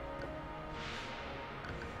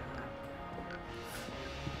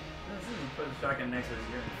 You put the shotgun next to his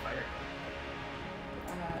ear and fire.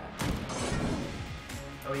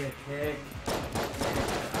 Oh yeah, kick.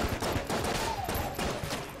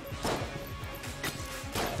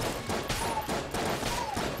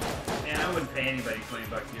 Man, I wouldn't pay anybody $20 to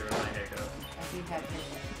get rid of my hiccup. I think that hit.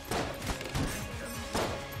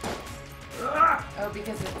 Ah! Oh,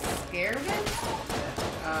 because it scared him?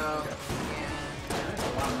 Oh, yeah. That's a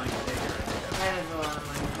lot of money to take care of. That is a lot of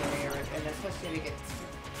money to carry, and especially to get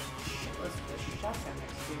shitless with a shotgun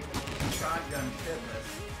next to you. Shotgun shitless.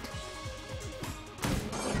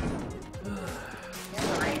 The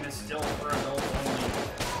rain is still for adults only.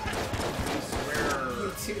 We swear. You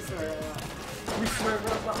too swear a lot. We swear.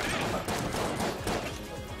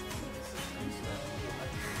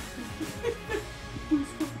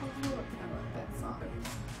 I love that song.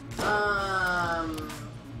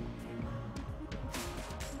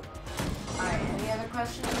 Alright, any other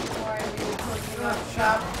questions before I do the closing up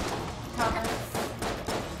shop comments?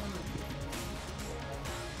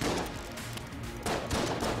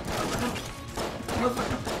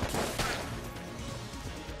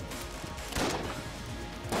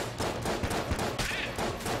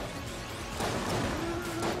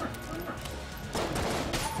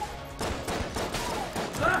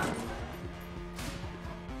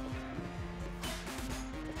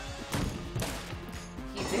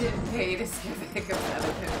 He didn't pay to scare the hiccups out of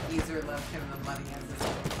him. Geezer left him the money as his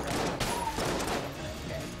friend.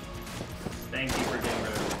 Okay. Thank you for getting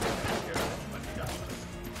rid of the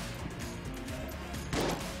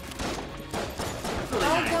 $20.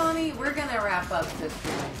 Well, Connie, we're gonna wrap up this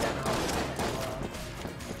stream in general.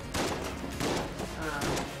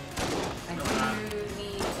 I do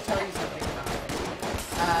need to tell you something about it.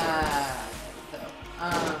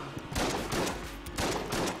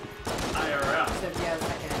 IRL. So if you have a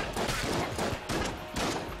second.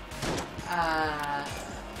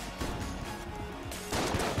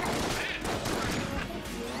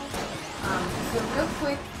 So real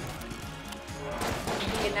quick,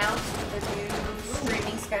 we announced the new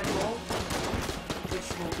streaming schedule, which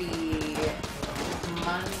will be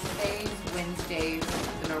Mondays, Wednesdays,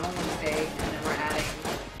 the normal Wednesday, and then we're adding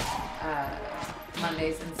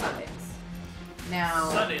Mondays and Sundays. Now,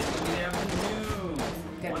 Sundays in the afternoon.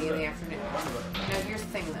 gonna be in the afternoon. Now, here's the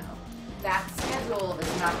thing, though. That schedule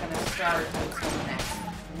is not going to start until next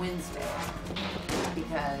Wednesday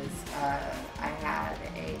because I had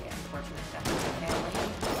a unfortunate death in my family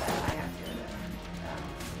that I have to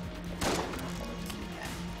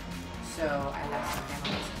so I have some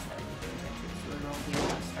family business that I need to attend to, so we won't be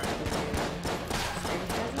able to start the new stream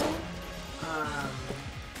schedule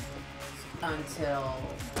until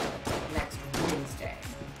next Wednesday.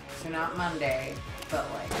 So not Monday, but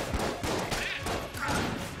like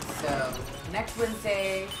so next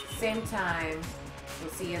Wednesday, same time,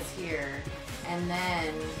 you'll see us here, and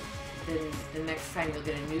then the next time you'll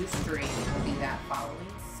get a new stream will be that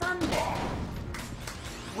following Sunday.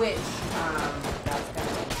 Which, that's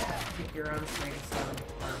gonna be pick your own stream, so,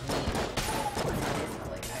 or me. Mondays, so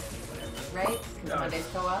like, I think whatever, right? Because No, Mondays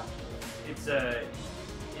go up? It's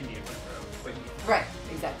Indian Retro. Wait, Right,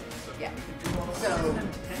 exactly, so yeah. we could do all So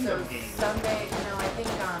Nintendo games. Sunday, no, I think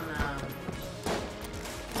on,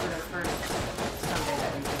 for the first Sunday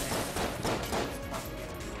that we do it,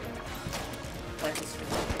 like the stream.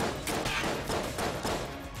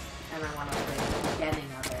 And I want to play the beginning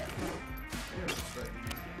of it.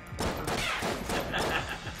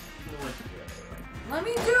 We'll let you do it anyway. Let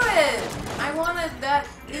me do it! I wanted that.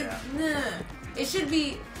 Yeah. It should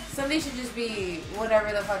be. Sunday should just be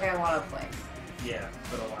whatever the fuck I want to play. Yeah,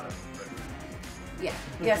 but a lot of Yeah.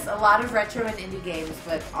 Yes, a lot of retro and indie games,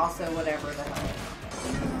 but also whatever the hell I want to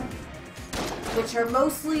play. Which are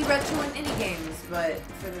mostly retro and indie games, but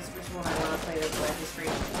for this first one I want to play the Black Stream.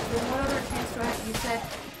 Then what other chance do I have? You said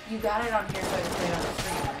you got it on here so I can play it on the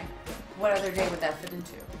stream, right? What other day would that fit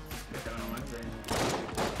into? pick on Wednesday.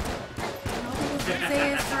 No, because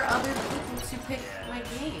Wednesday is for other people to pick my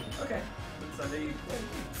game. Okay. Sunday you play.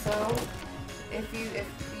 So, if you,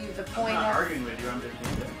 the point I'm not of... arguing with you, I'm just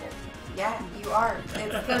being difficult. Yeah, you are.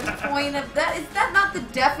 It's the point of that. Is that not the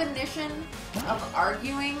definition of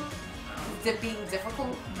arguing? Is it being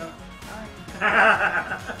difficult? No.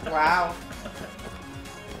 Wow.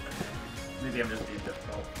 Maybe I'm just being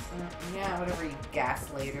difficult. Yeah, whatever you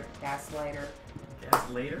gaslighter. Gas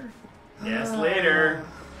later? Gas later.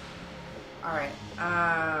 Alright,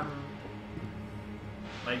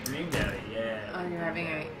 Like Dream Daddy, yeah. oh, you're having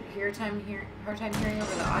a hard time hearing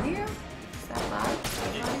over the audio? Is that loud?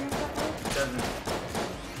 It Audio is that loud? doesn't,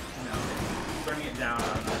 no, bring it down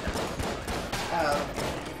on the headphones. Oh, okay.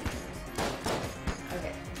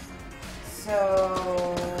 Okay.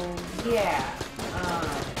 So, yeah.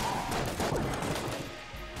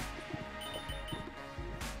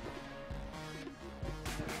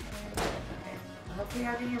 Hopefully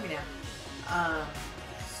y'all can hear me now.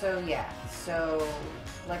 So yeah. So,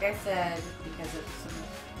 like I said, because of some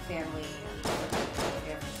family and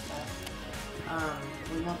stuff,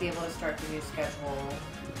 we won't be able to start the new schedule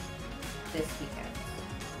this weekend.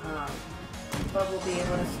 But we'll be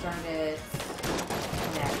able to start it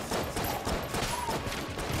next.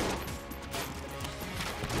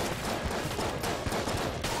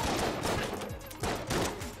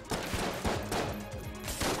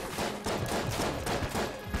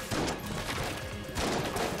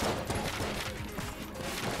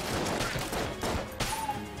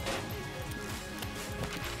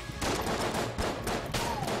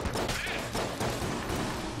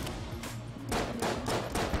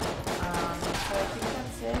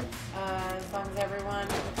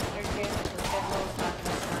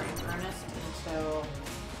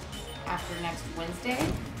 Wednesday.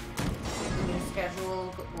 The new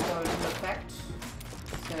schedule will go into effect,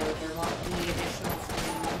 so there won't be additional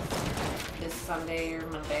streams this Sunday or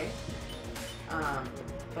Monday.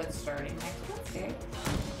 But starting next Wednesday,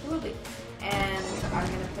 it will be. And I'm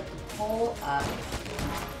going to put the poll up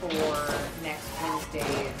for next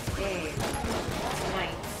Wednesday's game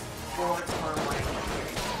tonight for tomorrow morning.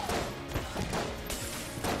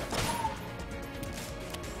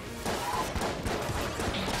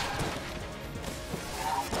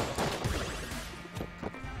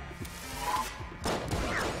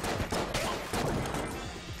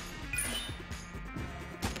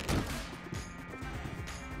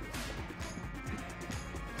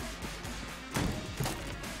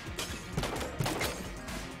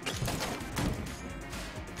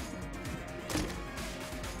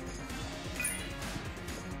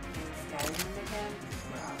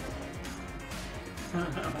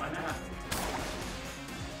 Why not?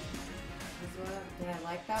 Did I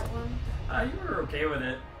like that one? You were okay with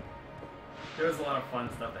it. There was a lot of fun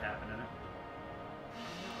stuff that happened in it.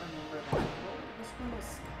 I don't remember that. Which one was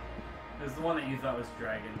Sky? It was the one that you thought was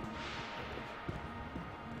Dragon.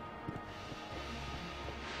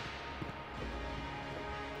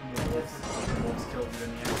 Yeah, wolves killed you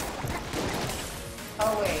in the end.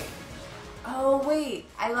 Oh wait.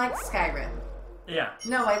 I liked Skyrim. Yeah.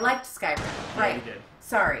 No, I liked Skyrim. Yeah, Right. you did.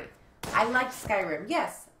 Sorry. I liked Skyrim.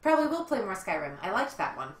 Yes. Probably will play more Skyrim. I liked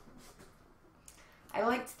that one. I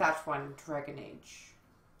liked that one, Dragon Age.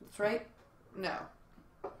 That's right? No.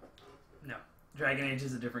 No. Dragon Age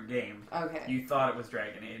is a different game. Okay. You thought it was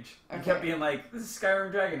Dragon Age. You Okay. kept being like, this is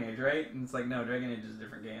Skyrim Dragon Age, right? And it's like, no, Dragon Age is a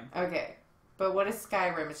different game. Okay. But what is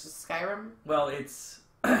Skyrim? It's just Skyrim? Well, it's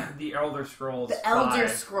the Elder Scrolls The Elder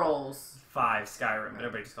Scrolls. 5 Skyrim, but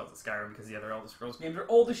everybody just calls it Skyrim because the other Elder Scrolls games are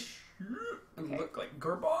old as shit and Okay. look like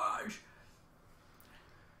garbage.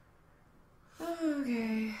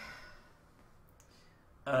 Okay.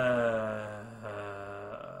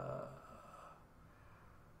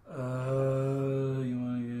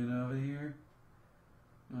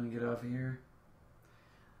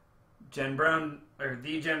 Jen Brown, or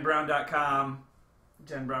thejenbrown.com.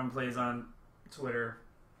 Jen Brown Plays on Twitter.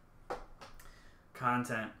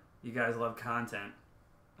 Content. You guys love content.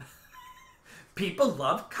 People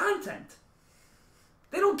love content.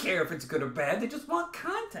 They don't care if it's good or bad. They just want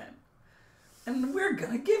content. And we're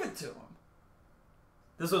going to give it to them.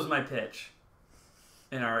 This was my pitch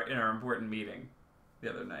in our important meeting the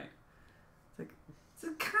other night. It's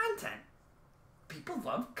content. People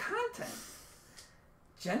love content.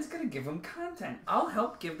 Jen's going to give them content. I'll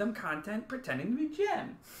help give them content pretending to be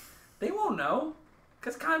Jen. They won't know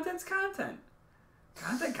because content's content.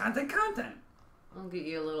 Content. I'll get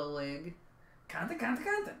you a little wig. Content.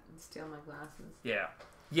 And steal my glasses. Yeah.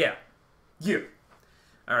 You.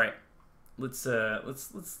 All right. Let's end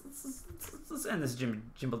this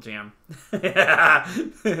Jimble Jam.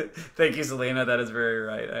 Thank you, Selena. That is very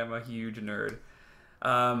right. I am a huge nerd.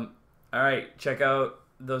 All right, check out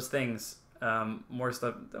those things. More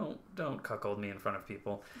stuff. Don't cuckold me in front of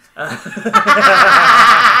people. I'll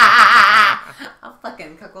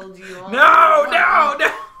fucking cuckold you all. No.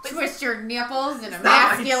 Twist your nipples and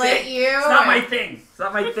emasculate you. It's not my thing.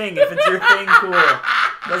 If it's your thing, cool.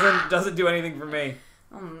 Doesn't do anything for me.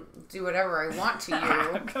 Do whatever I want to you.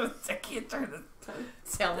 I can't turn this.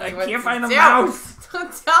 Tell me I what can't to find the do. mouse.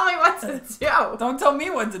 Don't tell me what to do. Don't tell me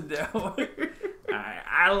what to do.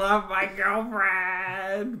 I love my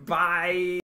girlfriend. Bye.